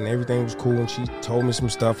girl, and everything was cool, and she told me some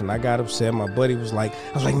stuff, and I got upset. My buddy was like,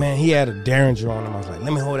 I was like, man, he had a Derringer on him. I was like,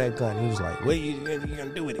 let me hold that gun. He was like, what you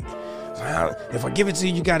gonna do with it? If I give it to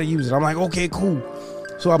you, you gotta use it. I'm like, okay, cool.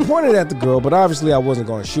 So I pointed at the girl, but obviously I wasn't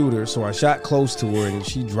gonna shoot her, so I shot close to her, and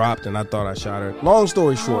she dropped, and I thought I shot her. Long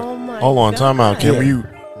story short. Hold on, time out. Can we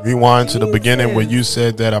rewind to the beginning when you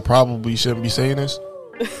said that I probably shouldn't be saying this?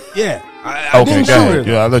 Yeah. I Okay, didn't go shoot ahead.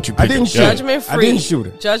 her. Yeah, I'll let you pick I didn't it. shoot Yeah. her. Judgment free. I didn't shoot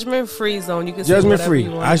her. Judgment free zone. You can say Judgment whatever free.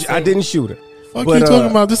 you want to say. I didn't shoot her. Fuck But, you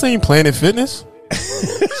talking about? This ain't Planet Fitness.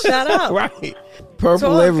 Shut up. Right. Purple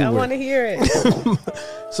Talk. everywhere. I want to hear it.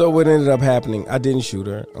 So what ended up happening, I didn't shoot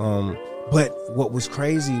her. But what was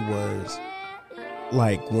crazy was,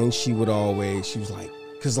 like, when she was like,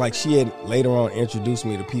 because, like, she had later on introduced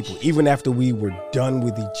me to people. Even after we were done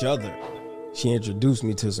with each other, she introduced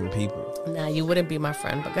me to some people. Nah, you wouldn't be my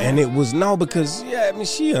friend. But go ahead. And it was, no, because, yeah, I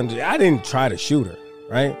mean, I didn't try to shoot her,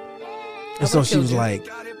 right? And so she was like,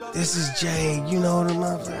 this is Jay, you know, the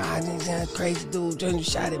motherfucker, I think that crazy dude who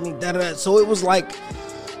shot at me, da-da-da. So it was like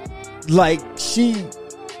she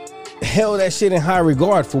held that shit in high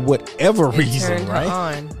regard for whatever reason, turned right? her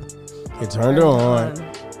on. It turned her on.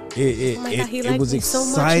 It Oh my God, he it liked was me so much, he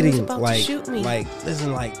was exciting. about to Like, shoot me.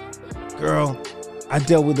 listen, like, girl, I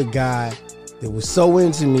dealt with a guy that was so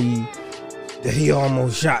into me that he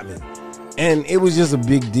almost shot me. And it was just a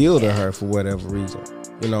big deal to her for whatever reason.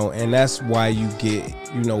 You know, and that's why you get,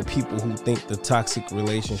 you know, people who think the toxic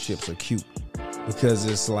relationships are cute. Because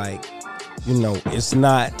it's like, you know, it's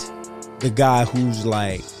not the guy who's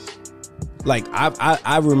like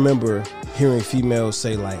I remember hearing females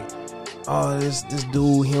say like, oh, this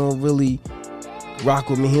dude, he don't really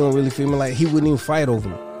rock with me, he don't really feel me, like he wouldn't even fight over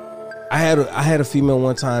me. I had a female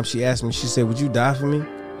one time, she asked me, she said, would you die for me?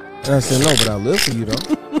 And I said, no, but I live for you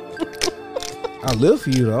though. I live for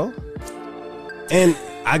you though. And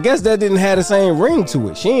I guess that didn't have the same ring to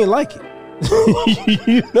it. She ain't like it.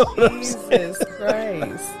 You know what I'm saying? Jesus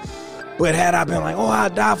Christ. But had I been like, oh, I'll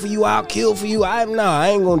die for you, I'll kill for you, I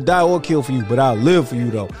ain't gonna die or kill for you, but I'll live for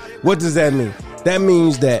you though. What does that mean? That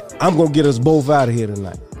means that I'm gonna get us both out of here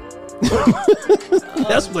tonight.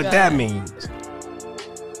 That's what that means.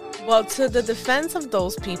 Well, to the defense of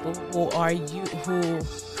those people who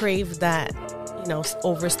crave that, you know,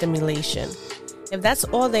 overstimulation, if that's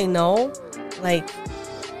all they know, like,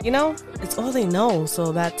 you know, it's all they know.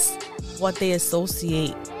 So that's what they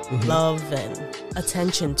associate love and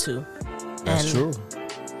attention to. That's and true.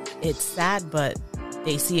 It's sad, but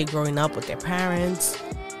they see it growing up with their parents.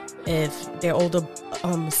 If they're older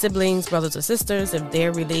siblings, brothers or sisters, if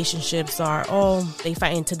their relationships are, they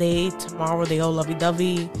fighting today, tomorrow they all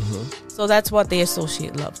lovey-dovey. So that's what they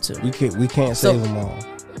associate love to. We can't save them all.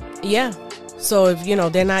 Yeah. So if, you know,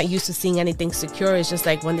 they're not used to seeing anything secure, it's just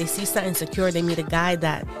like when they see something secure, they meet a guy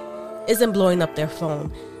that isn't blowing up their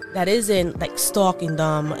phone, that isn't like stalking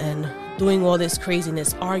them and doing all this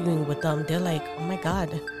craziness, arguing with them. They're like, oh my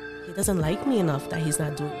God, he doesn't like me enough that he's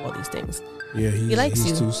not doing all these things. Yeah, he likes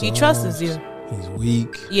he's you. too He soft. trusts you. He's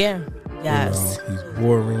weak. Yeah. Yes. You know, he's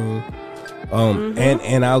boring.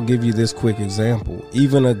 And I'll give you this quick example.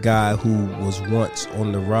 Even a guy who was once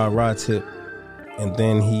on the rah-rah tip, and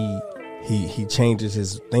then he changes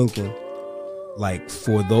his thinking. Like,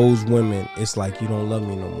 for those women, it's like, you don't love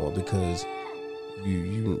me no more because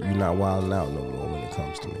you're not wilding out no more when it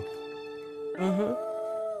comes to me.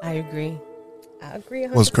 I agree.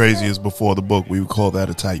 100%. What's crazy is before the book, we would call that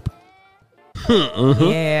a type.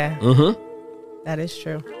 Yeah. That is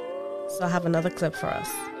true. So I have another clip for us.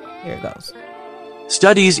 Here it goes.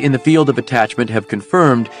 Studies in the field of attachment have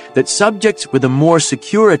confirmed that subjects with a more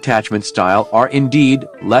secure attachment style are indeed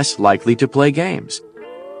less likely to play games.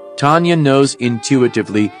 Tanya knows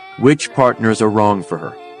intuitively which partners are wrong for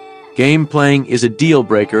her. Game playing is a deal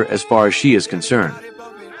breaker as far as she is concerned.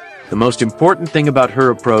 The most important thing about her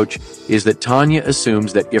approach is that Tanya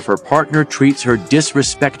assumes that if her partner treats her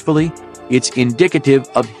disrespectfully, it's indicative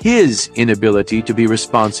of his inability to be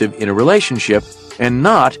responsive in a relationship and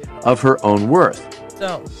not of her own worth.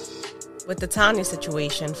 So, with the Tanya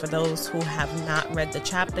situation, for those who have not read the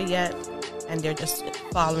chapter yet and they're just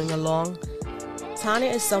following along,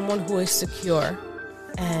 Tanya is someone who is secure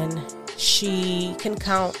and she can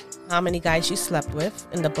count how many guys she slept with.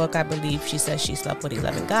 In the book, I believe she says she slept with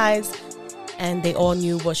 11 guys, and they all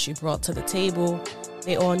knew what she brought to the table.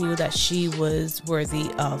 They all knew that she was worthy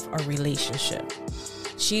of a relationship.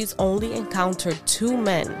 She's only encountered 2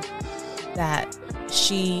 men that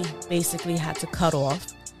she basically had to cut off.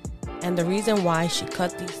 And the reason why she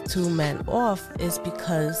cut these 2 men off is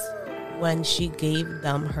because when she gave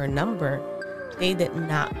them her number, they did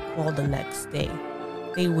not call the next day.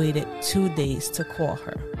 they waited 2 days to call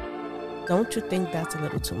her. Don't you think that's a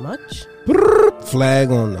little too much?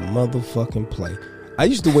 Flag on the motherfucking play. I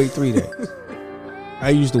used to wait 3 days.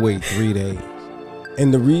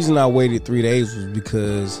 And the reason I waited 3 days was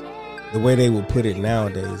because the way they would put it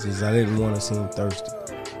nowadays is I didn't want to seem thirsty.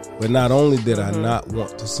 But not only did I not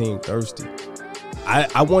want to seem thirsty,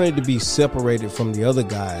 I wanted to be separated from the other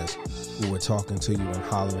guys who were talking to you and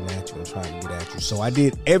hollering at you and trying to get at you. So I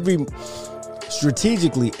did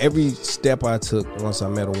strategically, every step I took once I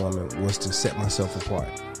met a woman was to set myself apart.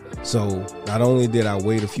 So not only did I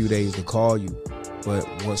wait a few days to call you, but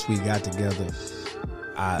once we got together,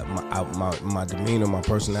 my demeanor, my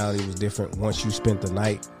personality was different. Once you spent the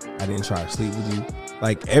night, I didn't try to sleep with you.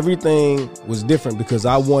 Like, everything was different because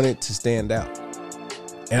I wanted to stand out.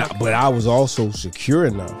 But I was also secure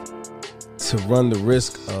enough to run the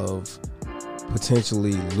risk of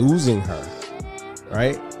potentially losing her,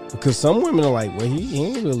 right? Because some women are like, well, he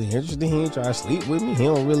ain't really interested. He ain't trying to sleep with me. He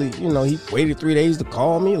don't really, he waited 3 days to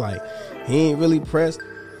call me. Like, he ain't really pressed.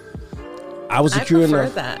 I was secure enough. I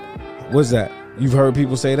prefer that. What's that? You've heard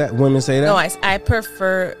people say that? Women say that? No, I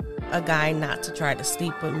prefer a guy not to try to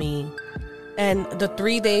sleep with me. And the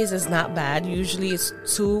 3 days is not bad. Usually it's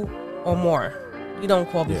 2 or more. You don't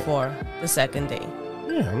call before the second day.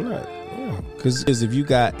 Yeah, I'm not. Yeah. Because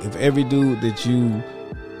if every dude that you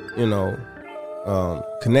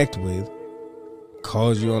connect with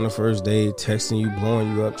calls you on the first day, texting you,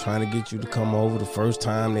 blowing you up, trying to get you to come over the first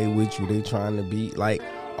time they with you, they trying to be like,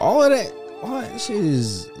 all that shit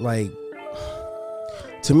is like,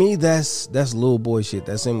 to me, that's little boy shit.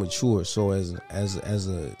 That's immature. So as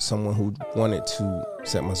someone who wanted to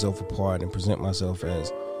set myself apart and present myself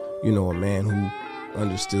as, a man who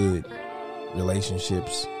understood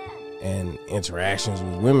relationships and interactions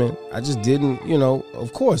with women, I just didn't,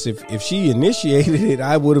 of course, if she initiated it,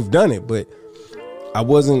 I would have done it, but I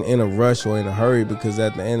wasn't in a rush or in a hurry, because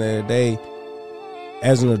at the end of the day,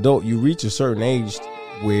 as an adult, you reach a certain age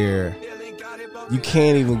where you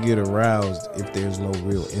can't even get aroused if there's no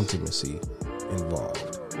real intimacy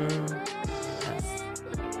involved. Yes.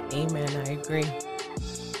 Amen. I agree.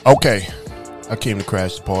 Okay. I came to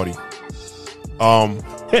crash the party. I'm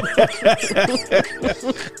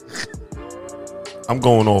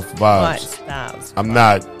going off vibes. I'm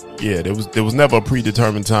not. Yeah, there was never a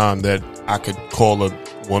predetermined time that I could call a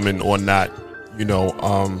woman or not.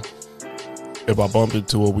 If I bump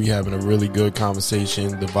into her, we having a really good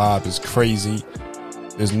conversation. The vibe is crazy.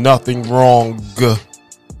 There's nothing wrong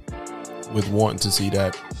with wanting to see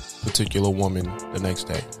that particular woman the next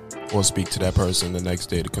day, or speak to that person the next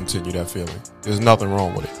day to continue that feeling. There's nothing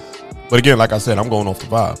wrong with it. But again, like I said, I'm going off the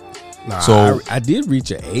vibe. So I did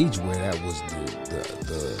reach an age where that was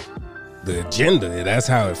the agenda. That's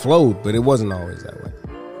how it flowed, but it wasn't always that way.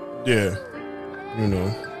 Yeah,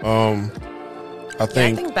 I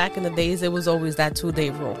think back in the days it was always that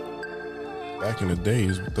 2-day rule. Back in the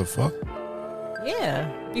days, what the fuck?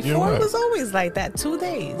 Yeah, before it was always like that, 2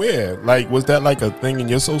 days. Where? Like, was that like a thing in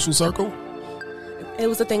your social circle? It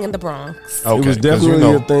was a thing in the Bronx. Okay, it was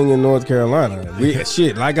definitely a thing in North Carolina.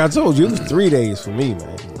 Shit, like I told you, it was 3 days for me,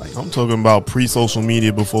 man. Like, I'm talking about pre-social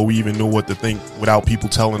media, before we even knew what to think, without people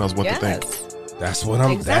telling us what to think. That's what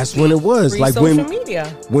That's when it was. Like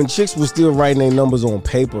when chicks were still writing their numbers on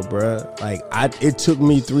paper, bruh. Like it took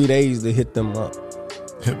me 3 days to hit them up.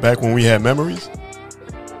 Back when we had memories.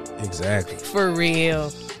 Exactly. For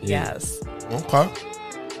real. Yeah. Yes. Okay.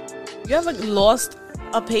 You ever lost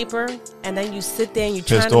a paper and then you sit there and you're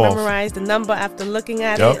trying to memorize the number after looking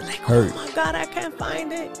at it? Like, oh my God, I can't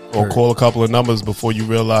find it. Or call a couple of numbers before you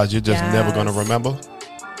realize you're just never going to remember.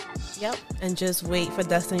 Yep. And just wait for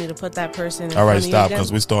Destiny to put that person in All right, front stop, of you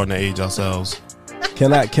because we're starting to age ourselves.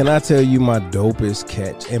 Can I tell you my dopest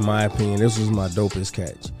catch? In my opinion, this was my dopest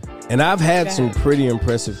catch. And I've had some pretty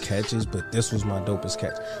impressive catches, but this was my dopest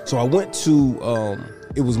catch. So I went to,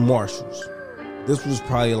 it was Marshall's. This was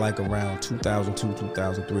probably like around 2002,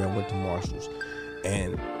 2003. I went to Marshall's.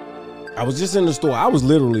 And I was just in the store. I was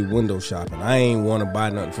literally window shopping. I ain't want to buy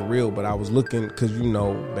nothing for real, but I was looking, because,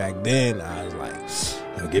 back then, I was like,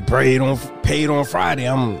 I'll get paid on Friday.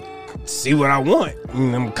 I'm see what I want.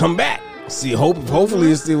 I'm going to come back. See,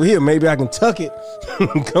 hopefully it's still here. Maybe I can tuck it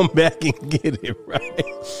and come back and get it, right?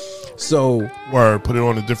 So, put it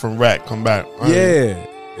on a different rack, come back. Yeah,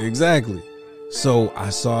 exactly. So I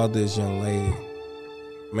saw this young lady.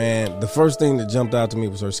 Man, the first thing that jumped out to me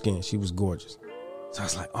was her skin. She was gorgeous. So I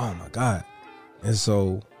was like, oh my God. And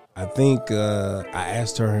so I think I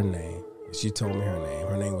asked her name. She told me her name.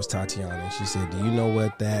 Her name was Tatiana. And she said, do you know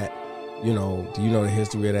the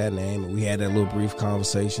history of that name? And we had that little brief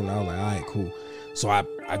conversation. I was like, all right, cool. So I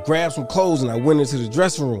I grabbed some clothes and I went into the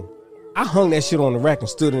dressing room. I hung that shit on the rack and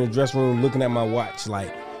stood in the dressing room looking at my watch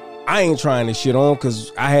like, I ain't trying this shit on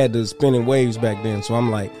because I had the spinning waves back then. So I'm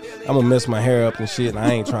like, I'm going to mess my hair up and shit, and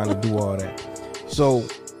I ain't trying to do all that. So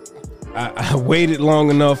I waited long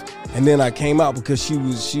enough, and then I came out because she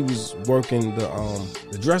was working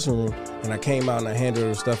the dressing room, and I came out and I handed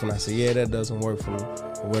her stuff, and I said, yeah, that doesn't work for me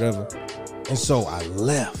or whatever. And so I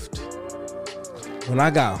left. When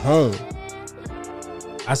I got home,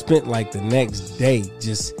 I spent like the next day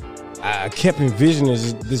just, I kept envisioning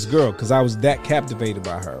this girl because I was that captivated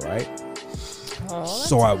by her, right? Oh,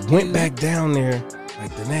 so I went back down there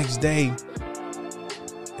like the next day,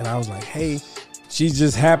 and I was like, hey, she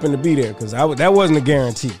just happened to be there because that wasn't a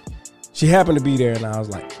guarantee. She happened to be there, and I was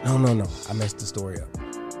like, no, I messed the story up.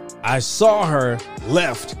 I saw her,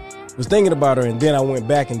 left, was thinking about her, and then I went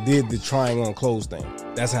back and did the trying on clothes thing.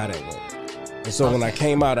 That's how that went. And so when I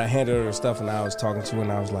came out, I handed her stuff, and I was talking to her,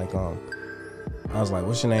 and I was like,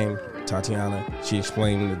 what's your name? Tatiana. She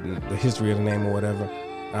explained the history of the name or whatever.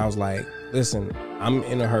 And I was like, listen, I'm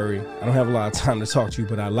in a hurry. I don't have a lot of time to talk to you,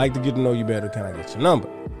 but I'd like to get to know you better. Can I get your number?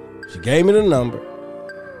 She gave me the number.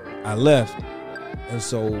 I left. And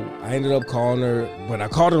so I ended up calling her, but I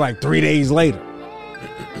called her like 3 days later.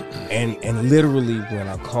 And literally when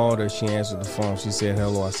I called her, she answered the phone. She said,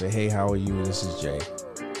 hello. I said, hey, how are you? This is Jay.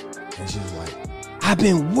 And she was like, I've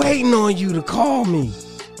been waiting on you to call me.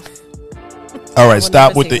 All right,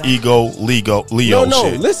 stop with the ego, Leo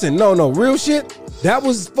shit. Listen, real shit. That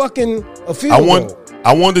was fucking a field goal.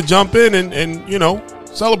 I wanted to jump in and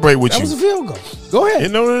celebrate with you. That was a field goal. Go ahead.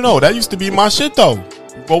 No. That used to be my shit though.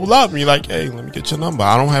 People love me like, hey, let me get your number.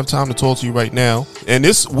 I don't have time to talk to you right now. And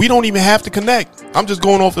we don't even have to connect. I'm just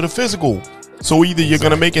going off of the physical. So either you're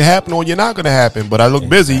gonna make it happen or you're not gonna happen. But I look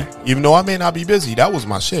busy, even though I may not be busy. That was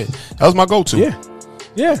my shit. That was my go-to.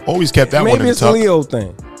 Yeah. Always kept that one in the tuck. Maybe it's a Leo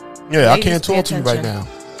thing. Yeah, I can't talk to you right now.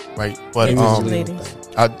 Right. But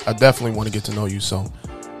I definitely want to get to know you. So,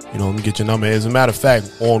 let me get your number. As a matter of fact,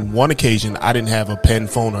 on one occasion, I didn't have a pen,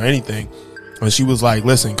 phone, or anything. And she was like,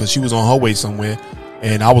 listen, because she was on her way somewhere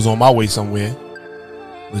and I was on my way somewhere,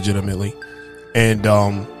 legitimately. And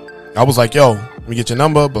I was like, yo, let me get your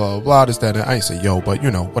number, blah, blah, blah, this, that. And I ain't say yo, but,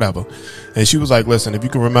 whatever. And she was like, listen, if you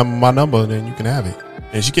can remember my number, then you can have it.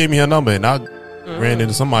 And she gave me her number, and I ran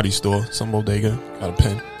into somebody's store, some bodega, got a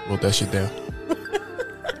pen. Wrote that shit down.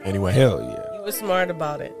 Anyway. Hell yeah. You were smart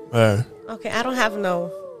about it. Okay, I don't have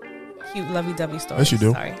no cute lovey-dovey stories. Yes, you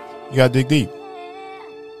do. Sorry. You gotta dig deep.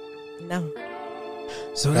 No.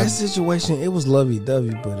 So that situation, it was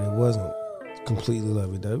lovey-dovey, but it wasn't completely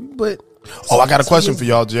lovey-dovey. But I got a question for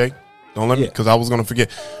y'all, Jay. Don't let me, because I was gonna forget.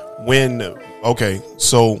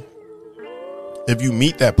 So if you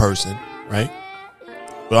meet that person, right?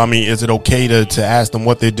 But I mean, is it okay to ask them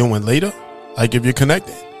what they're doing later? Like if you're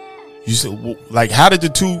connected, you said, like, how did the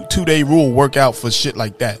two-day rule work out for shit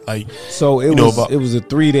like that? Like, so it was a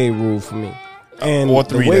 3-day rule for me, and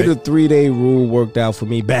the way the 3-day rule worked out for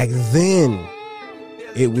me back then,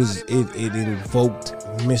 it invoked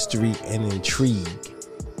mystery and intrigue.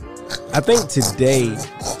 I think today,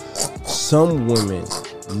 some women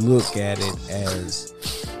look at it as,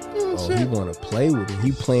 oh, he want to play with me,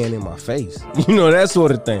 he playing in my face, that sort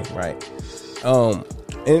of thing, right?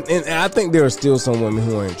 And I think there are still some women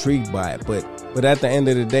who are intrigued by it, but at the end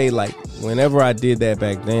of the day, like whenever I did that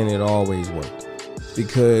back then, it always worked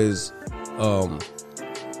because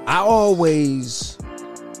I always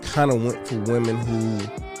kind of went for women who,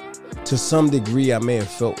 to some degree, I may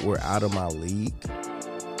have felt were out of my league.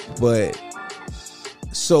 But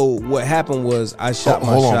so what happened was I shot my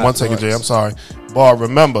shot. Hold on 1 second, Jay. I'm sorry, Bar.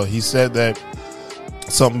 Remember, he said that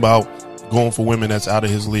something about going for women that's out of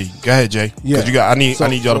his league. Go ahead, Jay. Yeah, I need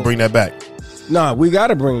y'all to bring that back. Nah, we got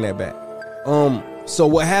to bring that back. So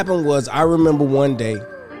what happened was I remember one day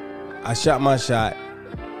I shot my shot,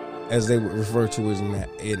 as they would refer to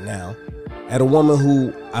it now, at a woman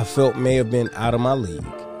who I felt may have been out of my league,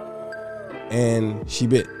 and she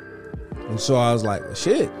bit. And so I was like, well,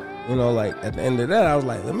 shit. Like at the end of that, I was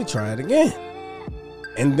like, let me try it again.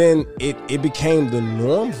 And then it became the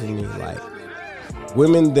norm for me. Like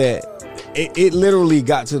women that it literally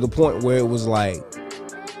got to the point where it was like,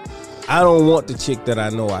 I don't want the chick that I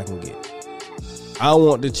know I can get. I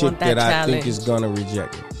want the chick that I think is gonna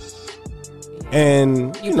reject me.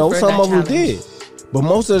 And some of them did. But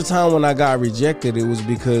most of the time when I got rejected, it was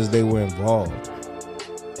because they were involved.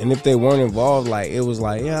 And if they weren't involved, like it was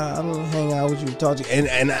like, yeah, I don't hang out with you, talk to you.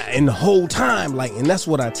 And the whole time, like, and that's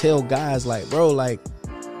what I tell guys, like, bro, like,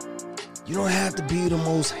 you don't have to be the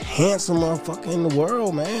most handsome motherfucker in the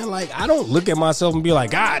world, man. Like, I don't look at myself and be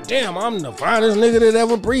like, God damn, I'm the finest nigga that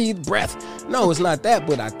ever breathed breath. No, it's not that,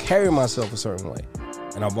 but I carry myself a certain way.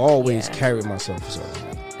 And I've always carried myself a certain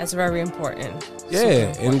way. That's very important. Yeah,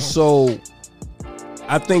 Important. and so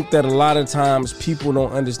I think that a lot of times people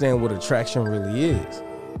don't understand what attraction really is.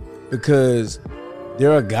 Because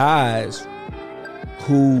there are guys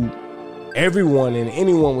who everyone and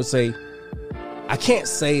anyone would say, I can't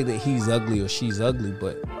say that he's ugly or she's ugly,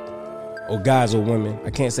 or guys or women, I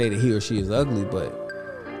can't say that he or she is ugly, but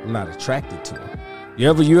I'm not attracted to him.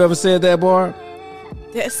 You ever said that, Barb?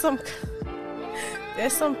 There's some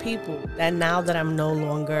people that now that I'm no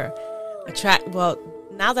longer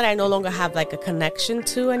now that I no longer have like a connection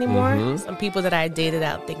to anymore, some people that I dated,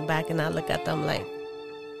 I'll think back and I look at them like,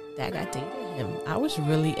 dang, I dated him. I was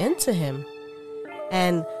really into him.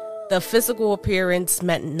 And the physical appearance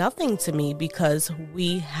meant nothing to me because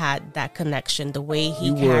we had that connection. The way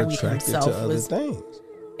he carried himself to other was things.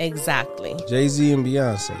 Exactly. Jay-Z and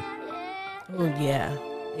Beyonce. Oh yeah,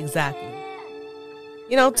 exactly.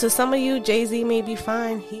 You know, to some of you, Jay-Z may be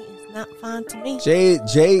fine. He is not fine to me. Jay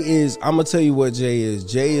is, I'm gonna tell you what Jay is.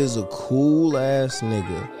 Jay is a cool ass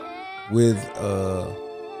nigga with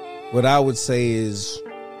what I would say is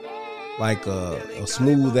like a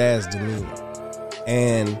smooth ass demeanor.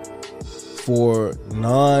 And for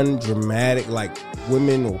non-dramatic, like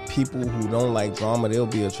women or people who don't like drama, they'll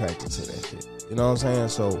be attracted to that shit. You know what I'm saying?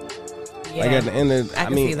 So, like at the end of, I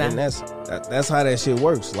mean, and that's how that shit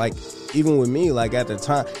works. Like even with me, like at the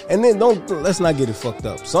time, and then let's not get it fucked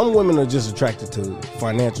up. Some women are just attracted to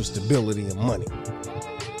financial stability and money.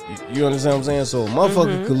 You understand what I'm saying? So a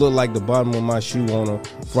motherfucker could look like the bottom of my shoe on a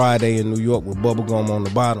Friday in New York with bubblegum on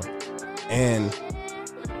the bottom, and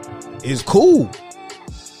it's cool.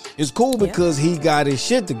 It's cool because he got his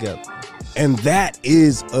shit together. And that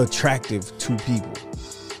is attractive to people.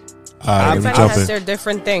 Everybody has their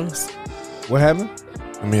different things. What happened?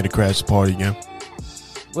 I'm here to crash the party again.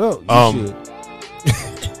 Well, you should.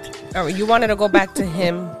 All right, you wanted to go back to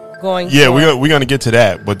him going. Yeah, we're going to get to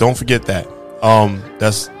that. But don't forget that.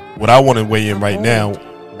 That's what I want to weigh in right now.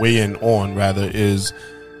 Weigh in on, rather, is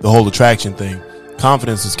the whole attraction thing.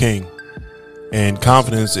 Confidence is king. And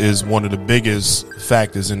confidence is one of the biggest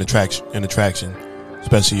factors in attraction,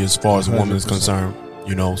 especially as far as a woman is concerned.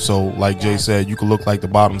 You know, so like Jay said, you can look like the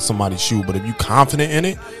bottom of somebody's shoe, but if you confident in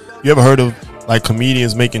it, you ever heard of like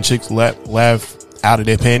comedians making chicks laugh out of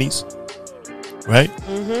their panties, right?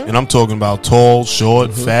 And I'm talking about tall,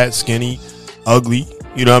 short, fat, skinny, ugly.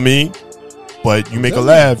 You know what I mean? But you make her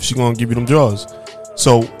laugh, she gonna give you them jaws.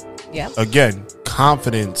 So again,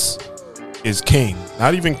 confidence is king.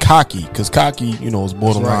 Not even cocky, because cocky, you know, is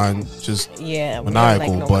borderline just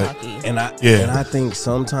maniacal. Like but cocky. And I think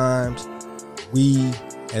sometimes we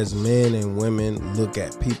as men and women look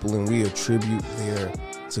at people and we attribute their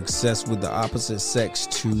success with the opposite sex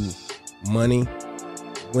to money,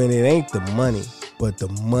 when it ain't the money, but the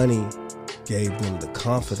money gave them the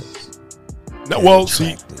confidence. No, well,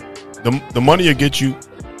 see, the money will get you.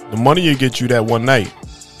 The money will get you that one night.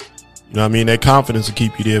 You know what I mean? That confidence will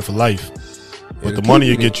keep you there for life. But the money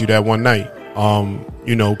will get you that one night.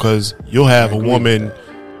 You know, because you'll have a woman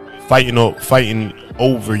fighting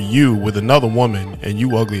over you with another woman, and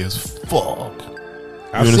you ugly as fuck.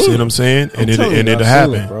 You understand what I'm saying? And it'll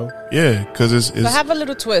happen, bro. Yeah, because it's. So I have a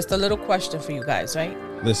little twist, a little question for you guys, right?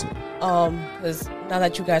 Listen. Because now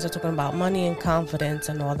that you guys are talking about money and confidence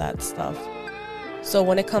and all that stuff, so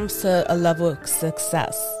when it comes to a level of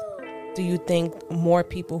success, do you think more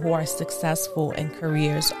people who are successful in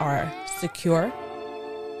careers are secure?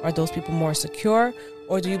 Are those people more secure?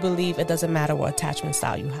 Or do you believe it doesn't matter what attachment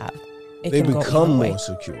style you have? They become more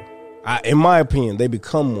secure. In my opinion, they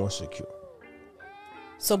become more secure.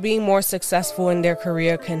 So being more successful in their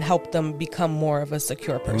career can help them become more of a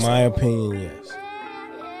secure person? In my opinion, yes.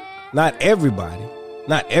 Not everybody.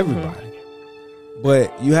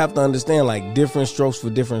 But you have to understand, like, different strokes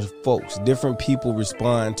for different folks. Different people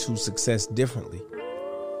respond to success differently.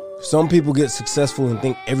 Some people get successful and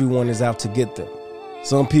think everyone is out to get them.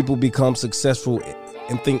 Some people become successful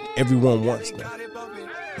and think everyone wants them.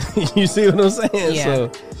 You see what I'm saying? Yeah.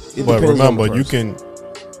 So, but remember, you can,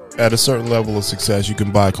 at a certain level of success, you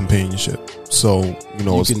can buy companionship. So, you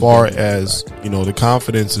know, as far as, you know, the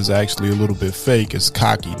confidence is actually a little bit fake. It's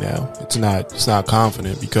cocky now. It's not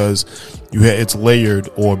confident because it's layered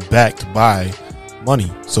or backed by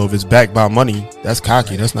money. So if it's backed by money, that's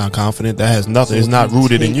cocky. That's not confident. That has nothing. It's not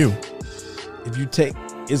rooted in you. If you take,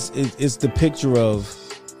 it's the picture of,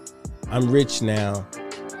 I'm rich now,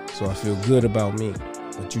 so I feel good about me.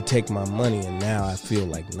 But you take my money and now I feel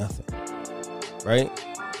like nothing. Right?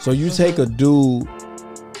 So you take a dude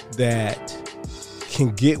that can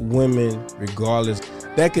get women regardless.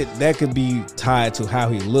 That could be tied to how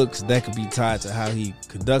he looks. That could be tied to how he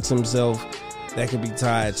conducts himself. That could be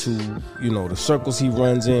tied to, the circles he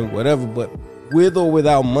runs in, whatever. But with or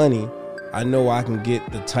without money, I know I can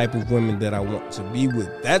get the type of women that I want to be with.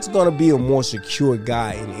 That's going to be a more secure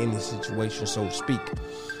guy in any situation, so to speak.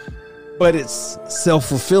 But it's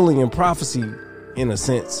self-fulfilling in prophecy in a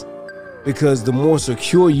sense, because the more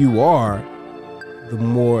secure you are, the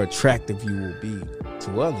more attractive you will be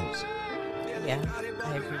to others. Yeah,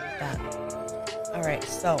 I agree with that. All right,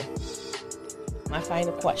 so my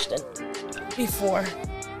final question before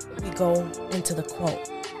we go into the quote.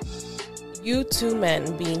 You two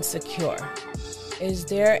men being secure, is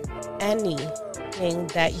there anything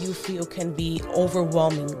that you feel can be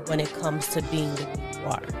overwhelming when it comes to being the way you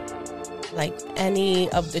are? Like any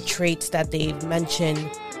of the traits that they've mentioned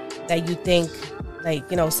that you think,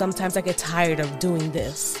 sometimes I get tired of doing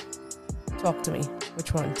this. Talk to me.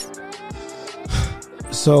 Which ones?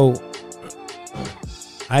 So,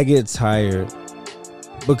 I get tired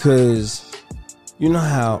because you know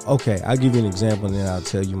how, I'll give you an example and then I'll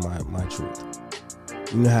tell you my truth.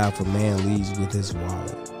 You know how if a man leaves with his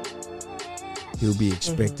wallet, he'll be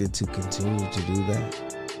expected to continue to do that?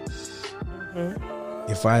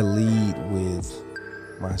 If I lead with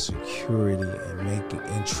my security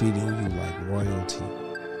and treating you like royalty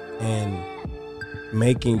and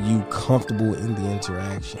making you comfortable in the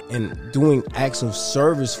interaction and doing acts of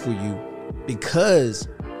service for you because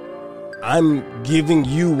I'm giving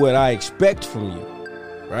you what I expect from you,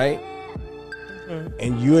 right?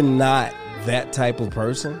 And you're not that type of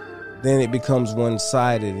person, then it becomes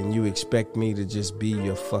one-sided and you expect me to just be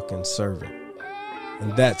your fucking servant.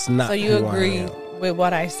 And that's not who I am. So you agree with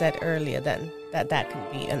what I said earlier then, that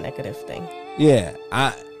can be a negative thing? Yeah,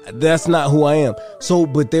 that's not who I am. So,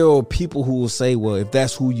 but there are people who will say, well, if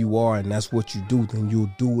that's who you are and that's what you do, then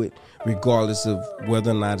you'll do it regardless of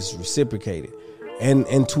whether or not it's reciprocated.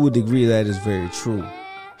 And to a degree, that is very true.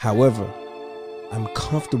 However, I'm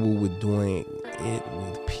comfortable with doing it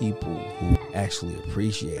with people who actually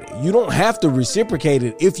appreciate it. You don't have to reciprocate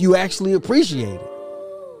it if you actually appreciate it.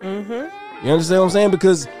 You understand what I'm saying?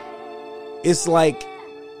 Because it's like,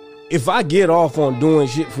 if I get off on doing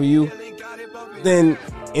shit for you, then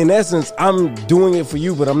in essence, I'm doing it for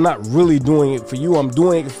you, but I'm not really doing it for you. I'm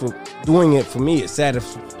doing it for me. It's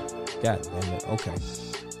satisfying. God damn it. Okay,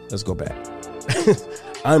 let's go back.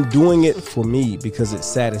 I'm doing it for me because it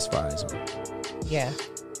satisfies me. Yeah.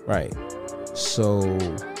 Right. So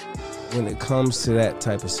when it comes to that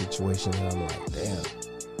type of situation, I'm like, damn,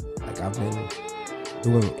 like I've been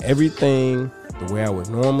doing everything the way I would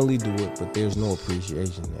normally do it, but there's no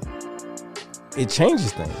appreciation there. It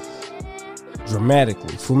changes things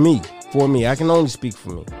dramatically for me. I can only speak for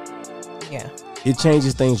me. Yeah. It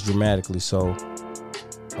changes things dramatically. So,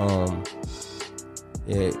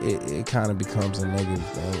 it kind of becomes a negative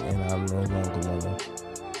thing, and I no longer want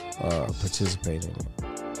to participate in it.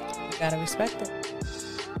 You gotta respect it.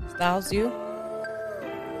 Styles, you?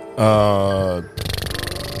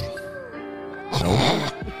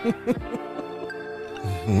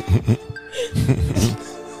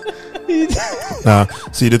 Nah,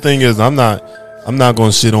 see, the thing is, I'm not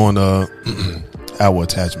gonna shit on our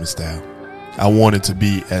attachment style. I want it to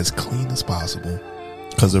be as clean as possible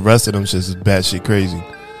because the rest of them shit is batshit crazy.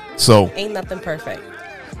 So ain't nothing perfect.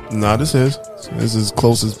 Nah, this is as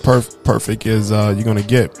close as perfect as you're gonna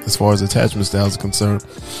get as far as attachment style is concerned.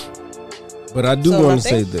 But I do want to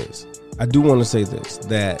say this.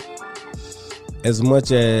 That as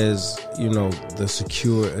much as, the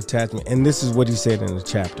secure attachment, and this is what he said in the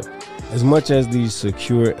chapter, as much as the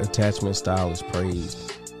secure attachment style is praised,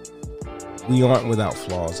 we aren't without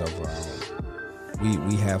flaws of our own.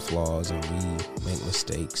 We have flaws and we make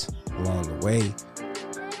mistakes along the way.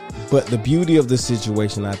 But the beauty of the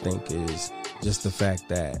situation, I think, is just the fact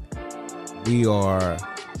that we are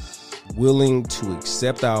willing to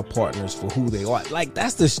accept our partners for who they are. Like,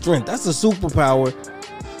 that's the strength. That's the superpower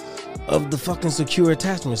of the fucking secure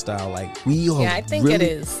attachment style. Like, we are. Yeah, I think it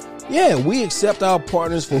is. Yeah, we accept our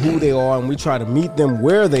partners for who they are, and we try to meet them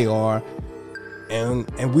where they are, and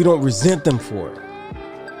we don't resent them for it.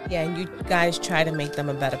 Yeah, and you guys try to make them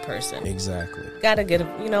a better person. Exactly. Gotta get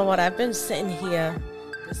you know what? I've been sitting here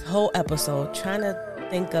this whole episode trying to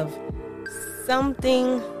think of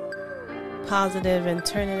something positive and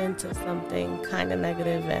turn it into something kind of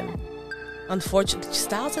negative, and unfortunately,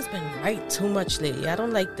 Styles has been right too much lately. I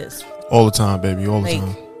don't like this. All the time, baby. All the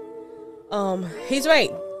time. He's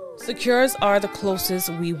right. Secures are the closest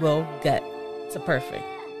we will get to perfect.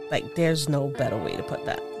 Like, there's no better way to put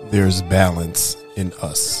that. There's balance in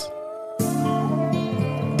us.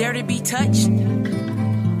 Dare to be touched?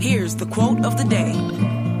 Here's the quote of the day.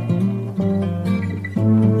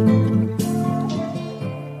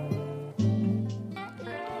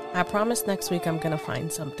 I promise next week I'm going to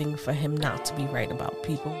find something for him not to be right about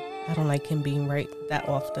people. I don't like him being right that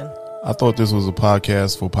often. I thought this was a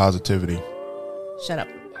podcast for positivity. Shut up.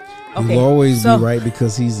 He'll always be right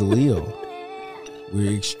because he's a Leo.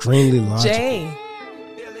 We're extremely logical. Jay.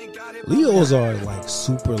 Leos are like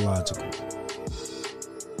super logical.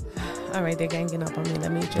 All right, they're ganging up on me.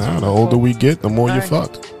 Let me just. The older we get, the more you're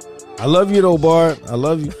fucked. I love you though, Barb. I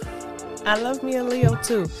love you. I love me a Leo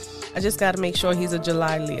too. I just got to make sure he's a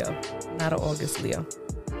July Leo, not an August Leo.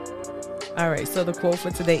 All right, so the quote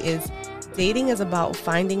for today is, dating is about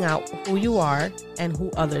finding out who you are and who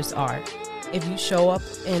others are. If you show up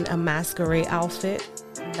in a masquerade outfit,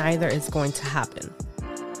 neither is going to happen.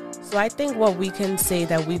 So I think what we can say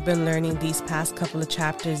that we've been learning these past couple of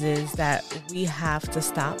chapters is that we have to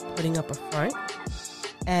stop putting up a front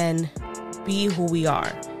and be who we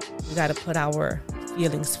are. We got to put our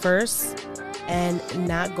feelings first and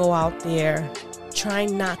not go out there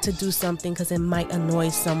trying not to do something because it might annoy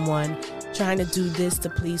someone, trying to do this to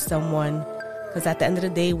please someone. Because at the end of the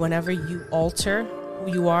day, whenever you alter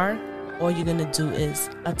who you are, all you're going to do is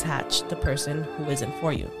attach the person who isn't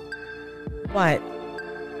for you. What?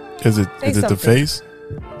 Is it the face?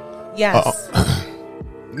 Yes.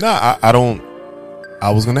 Nah, I don't.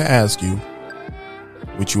 I was going to ask you,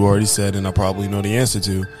 which you already said, and I probably know the answer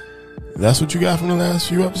to. That's what you got from the last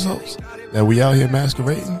few episodes? That we out here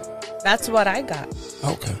masquerading? That's what I got.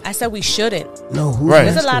 Okay. I said we shouldn't. No, who's right.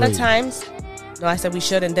 There's a lot of times. No, I said we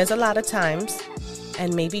shouldn't. There's a lot of times.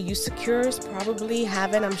 And maybe you secures probably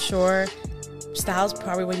haven't, I'm sure, styles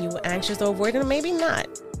probably when you were anxious or avoidant, maybe not.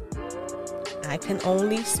 I can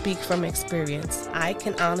only speak from experience. I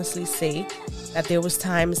can honestly say that there was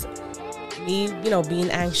times me, being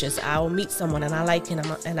anxious. I'll meet someone and I like him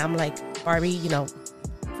and I'm like, Barbie,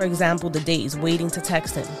 for example, the days waiting to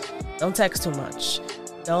text him. Don't text too much.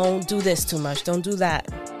 Don't do this too much. Don't do that.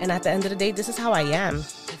 And at the end of the day, this is how I am.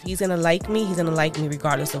 If he's going to like me, he's going to like me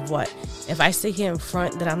regardless of what. If I sit here in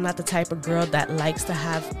front that I'm not the type of girl that likes to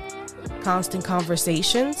have constant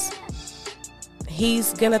conversations,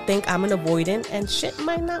 he's going to think I'm an avoidant and shit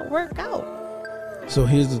might not work out. So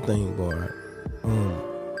here's the thing, Barb.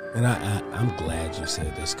 And I'm glad you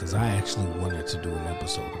said this because I actually wanted to do an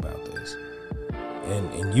episode about this.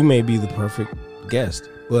 And you may be the perfect guest,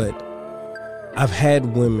 but I've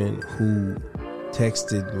had women who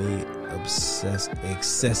texted me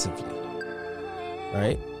excessively,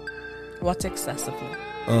 right? What's excessively?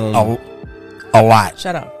 A lot.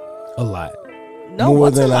 Shut up. A lot. No,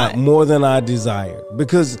 what's a lot? More than I desired.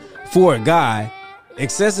 Because for a guy,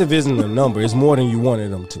 excessive isn't a number. It's more than you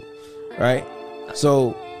wanted them to, right?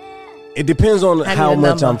 So it depends on how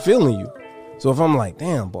much I'm feeling you. So if I'm like,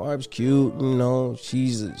 damn, Barb's cute,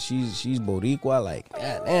 she's Boricua, like,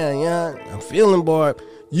 damn, yeah, I'm feeling Barb.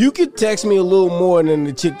 You could text me a little more than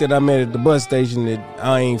the chick that I met at the bus station that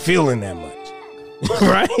I ain't feeling that much,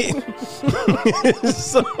 right?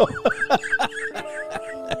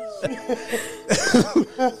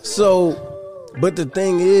 But the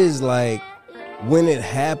thing is, like, when it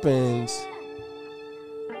happens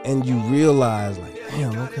and you realize, like,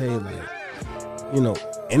 damn, okay, like,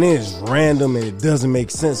 and then it's random and it doesn't make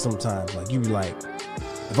sense sometimes. Like, you be like,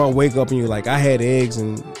 if I wake up and you're like, I had eggs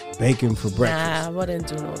and bacon for breakfast. Nah, I wouldn't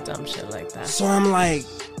do no dumb shit like that. So I'm like,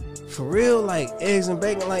 for real, like, eggs and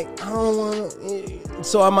bacon, like, I don't want to.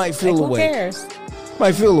 So I might feel like, away. Who cares?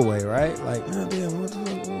 Might feel away, right? Like, oh, damn, what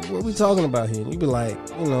are we talking about here? And you be like,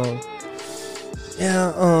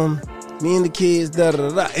 yeah, me and the kids, da da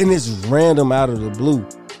da, and it's random out of the blue.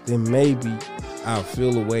 Then maybe I'll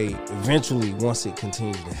feel away eventually once it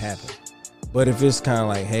continues to happen. But if it's kind of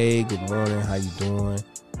like, hey, good morning, how you doing?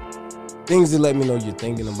 Things that let me know you're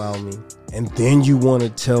thinking about me. And then you want to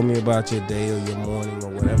tell me about your day or your morning or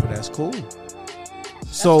whatever, that's cool.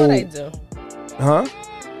 That's what I do. Huh?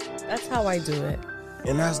 That's how I do it.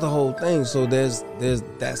 And that's the whole thing. So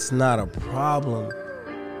that's not a problem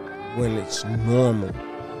when it's normal,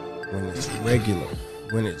 when it's regular,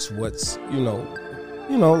 when it's what's,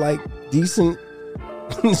 like decent,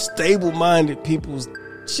 stable-minded people's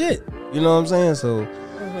shit. You know what I'm saying? So,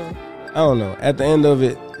 I don't know. At the end of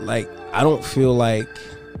it, like, I don't feel like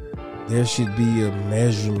there should be a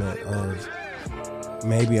measurement of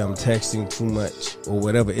maybe I'm texting too much or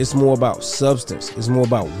whatever. It's more about substance. It's more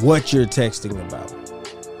about what you're texting about.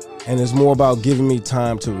 And it's more about giving me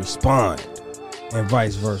time to respond and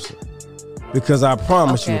vice versa. Because I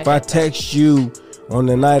promise you, if I text you On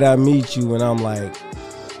the night I meet you and I'm like,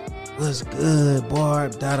 what's good,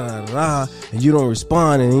 Barb, da-da-da-da, and you don't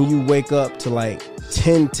respond, and then you wake up to like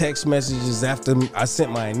 10 text messages after I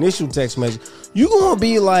sent my initial text message, you gonna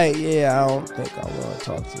be like, yeah, I don't think I want to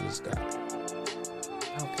talk to this guy.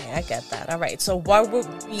 Okay, I get that. All right, so what would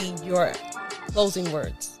be your closing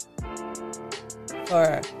words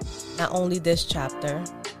for not only this chapter,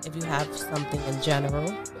 if you have something in general,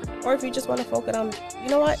 or if you just want to focus on, you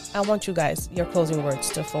know what, I want you guys, your closing words,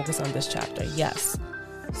 to focus on this chapter. Yes.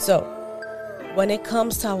 So when it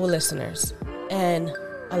comes to our listeners, and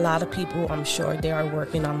a lot of people, I'm sure they are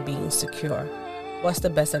working on being secure, what's the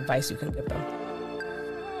best advice you can give them?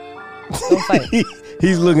 Don't fight.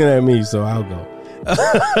 He's looking at me, so I'll go.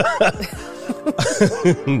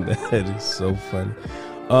 That is so funny.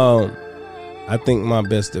 I think my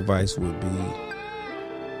best advice would be,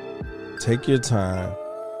 take your time,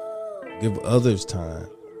 give others time,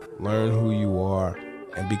 learn who you are,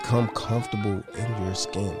 and become comfortable in your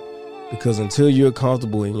skin. Because until you're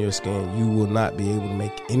comfortable in your skin, you will not be able to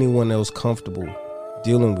make anyone else comfortable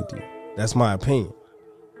dealing with you. That's my opinion.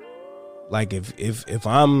 Like if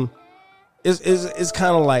I'm, it's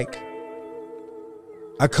kind of like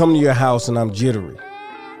I come to your house and I'm jittery,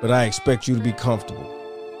 but I expect you to be comfortable.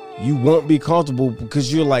 You won't be comfortable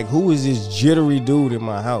because you're like, who is this jittery dude in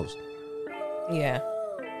my house? Yeah.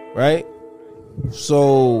 Right?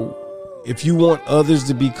 So if you want others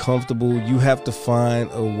to be comfortable, you have to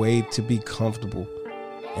find a way to be comfortable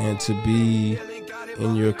and to be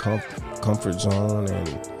in your comfort zone,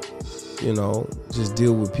 and, you know, just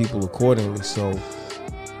deal with people accordingly. So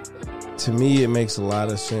to me, it makes a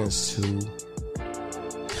lot of sense to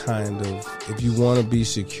kind of, if you want to be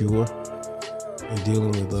secure in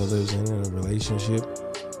dealing with others and in a relationship,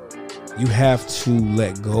 you have to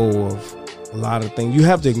let go of a lot of things. You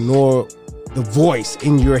have to ignore the voice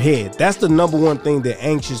in your head. That's the number one thing that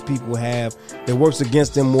anxious people have that works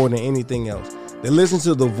against them more than anything else. They listen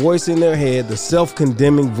to the voice in their head, the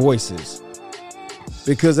self-condemning voices.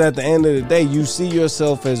 Because at the end of the day, you see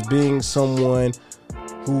yourself as being someone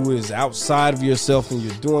who is outside of yourself, and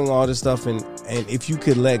you're doing all this stuff. And if you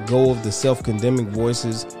could let go of the self-condemning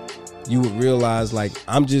voices, you would realize, like,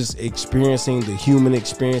 I'm just experiencing the human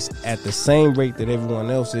experience at the same rate that everyone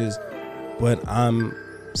else is, but I'm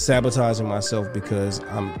sabotaging myself because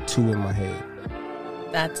I'm too in my head.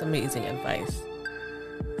 That's amazing advice.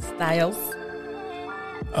 Styles?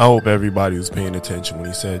 I hope everybody was paying attention when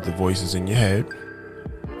he said the voices in your head.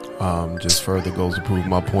 Just further goes to prove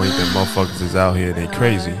my point that motherfuckers is out here, they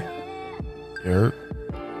crazy. You heard?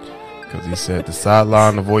 Because he said the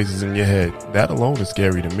sideline, the voices in your head. That alone is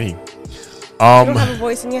scary to me. You don't have a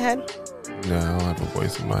voice in your head? No, I don't have a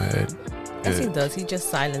voice in my head. Yes, he does. He just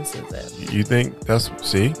silences it. You think that's,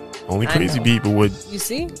 see? Only crazy people would. You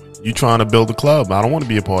see? You trying to build a club. I don't want to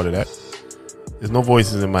be a part of that. There's no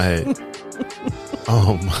voices in my head.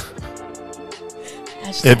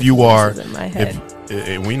 If you are,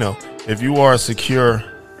 if we know, if you are a secure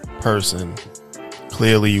person,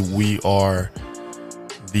 clearly we are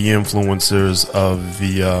the influencers of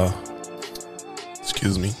the,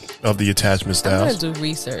 of the attachment styles. I'm going to do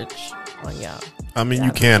research on y'all. I mean,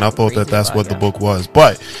 you can. I thought that's what the book was,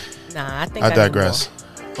 but nah, I digress.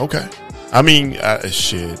 Okay. I mean,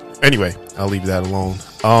 shit. Anyway, I'll leave that alone.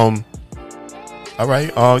 All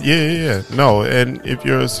right. Yeah. No, and if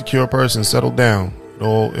you're a secure person, settle down.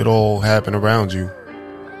 It all happen around you,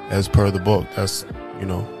 as per the book. That's, you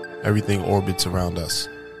know, everything orbits around us.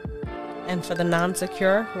 And for the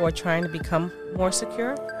non-secure who are trying to become more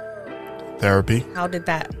secure, therapy. How did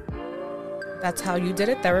that? That's how you did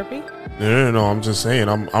it, therapy? No. I'm just saying.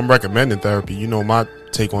 I'm recommending therapy. You know my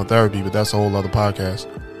take on therapy, but that's a whole other podcast.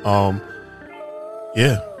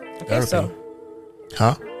 Yeah. Okay, therapy. so.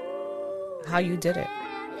 Huh? How you did it?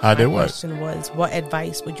 I did what? My question was, what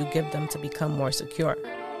advice would you give them to become more secure?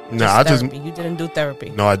 You didn't do therapy.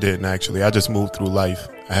 No, I didn't actually. I just moved through life.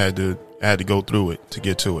 I had to go through it to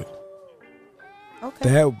get to it. Okay.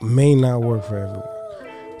 That may not work for everyone.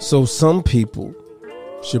 So some people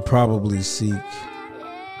should probably seek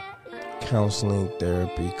counseling,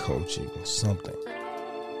 therapy, coaching, something.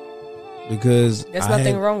 Because there's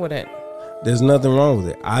nothing wrong with it. There's nothing wrong with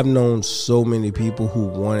it. I've known so many people who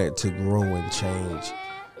wanted to grow and change,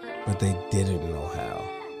 but they didn't know how.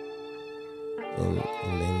 And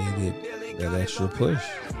they needed that extra push,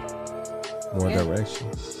 more direction.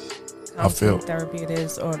 Counseling, therapy it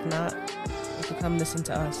is, or if not, you can come listen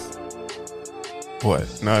to us.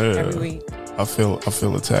 What? No. Every week. I feel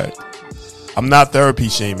attacked. I'm not therapy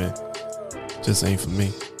shaming. Just ain't for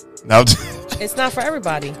me. Now, It's not for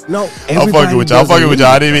everybody. No, I'm fucking with you. I'm fucking with you.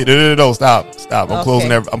 I didn't mean. No. Stop. I'm Okay. closing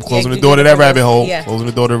that. I'm closing Yeah, the door to that rabbit hole. yeah. Closing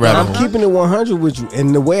the door to the rabbit I'm hole. keeping it 100 with you.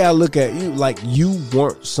 And the way I look at you, like you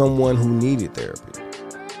weren't someone who needed therapy.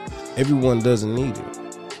 Everyone doesn't need it.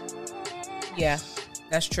 Yeah,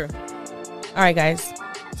 that's true. All right, guys.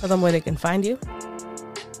 Tell them where they can find you.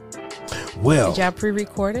 Well, Did y'all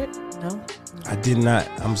pre-record it? No? I did not.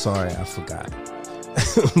 I'm sorry, I forgot.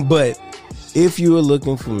 But if you are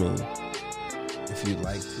looking for me, if you'd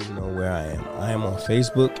like to know where I am on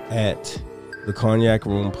Facebook at The Cognac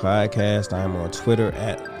Room Podcast. I am on Twitter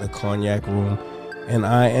at The Cognac Room. And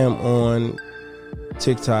I am on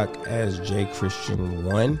TikTok as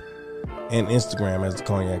JChristian1 and Instagram as The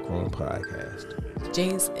Cognac Room Podcast.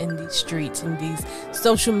 Jay's in these streets, in these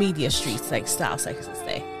social media streets, like Styles likes to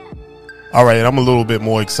say. All right, I'm a little bit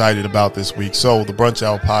more excited about this week. So the Brunch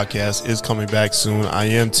Hour podcast is coming back soon. I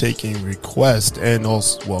am taking requests and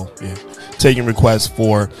also, taking requests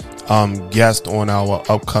for guests on our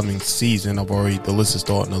upcoming season. The list is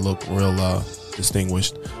starting to look real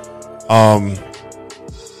distinguished.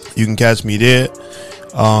 You can catch me there.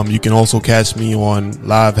 You can also catch me on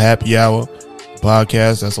Live Happy Hour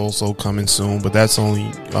podcast. That's also coming soon, but that's only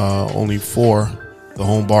for the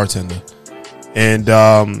home bartender. And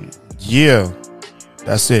yeah,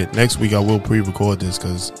 that's it. Next week I will pre-record this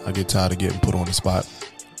because I get tired of getting put on the spot.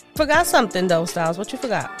 Forgot something though, Styles. What you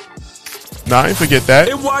forgot? Nah, I didn't forget that.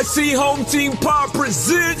 NYC Home Team Pod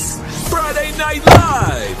presents Friday Night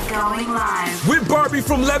Live. Going live. With Barbie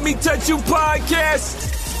from Let Me Touch You Podcast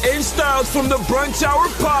and Styles from the Brunch Hour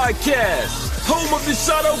Podcast. Home of the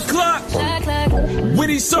shot o'clock.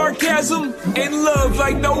 Witty sarcasm and love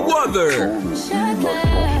like no other.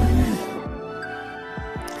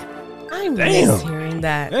 I miss hearing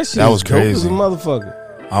that. That shit That was is dope crazy. as a motherfucker.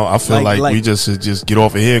 I feel like we just should just get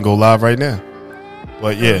off of here and go live right now.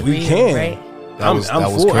 But yeah, We can. Right? that was I'm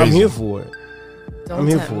crazy. I'm here for it. Don't I'm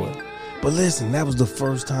here tempt for me. it. But listen, that was the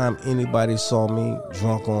first time anybody saw me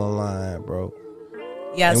drunk online, bro.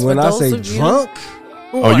 Yes, And when for I those say of you drunk,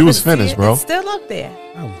 who Oh, you wanna was see finished, it, bro. It's still up there.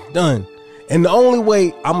 I was done. And the only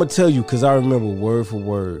way I'm gonna tell you, because I remember word for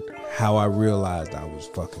word how I realized I was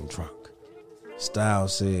fucking drunk.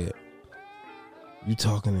 Styles said, "You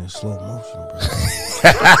talking in slow motion, bro."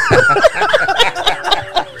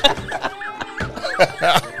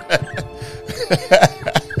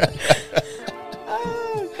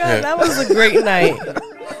 Oh, God, that was a great night.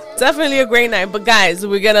 Definitely a great night. But guys,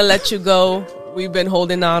 we're going to let you go. We've been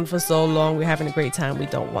holding on for so long. We're having a great time. We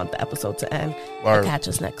don't want the episode to end. Word. Catch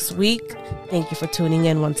us next week. Thank you for tuning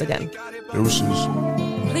in once again. Deuces.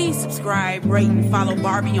 Please subscribe, rate, and follow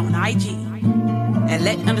Barbie on IG at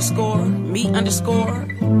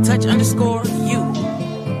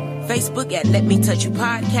let_me_touch_you. Facebook at Let Me Touch You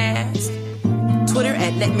Podcast. Twitter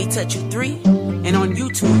at Let Me Touch You 3. And on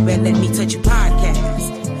YouTube at Let Me Touch You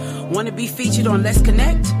Podcast. Want to be featured on Let's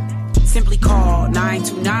Connect? Simply call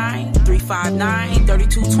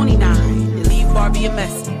 929-359-3229 and leave Barbie a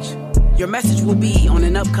message. Your message will be on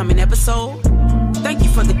an upcoming episode. Thank you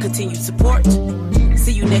for the continued support.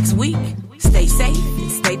 See you next week. Stay safe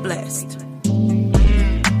and stay blessed.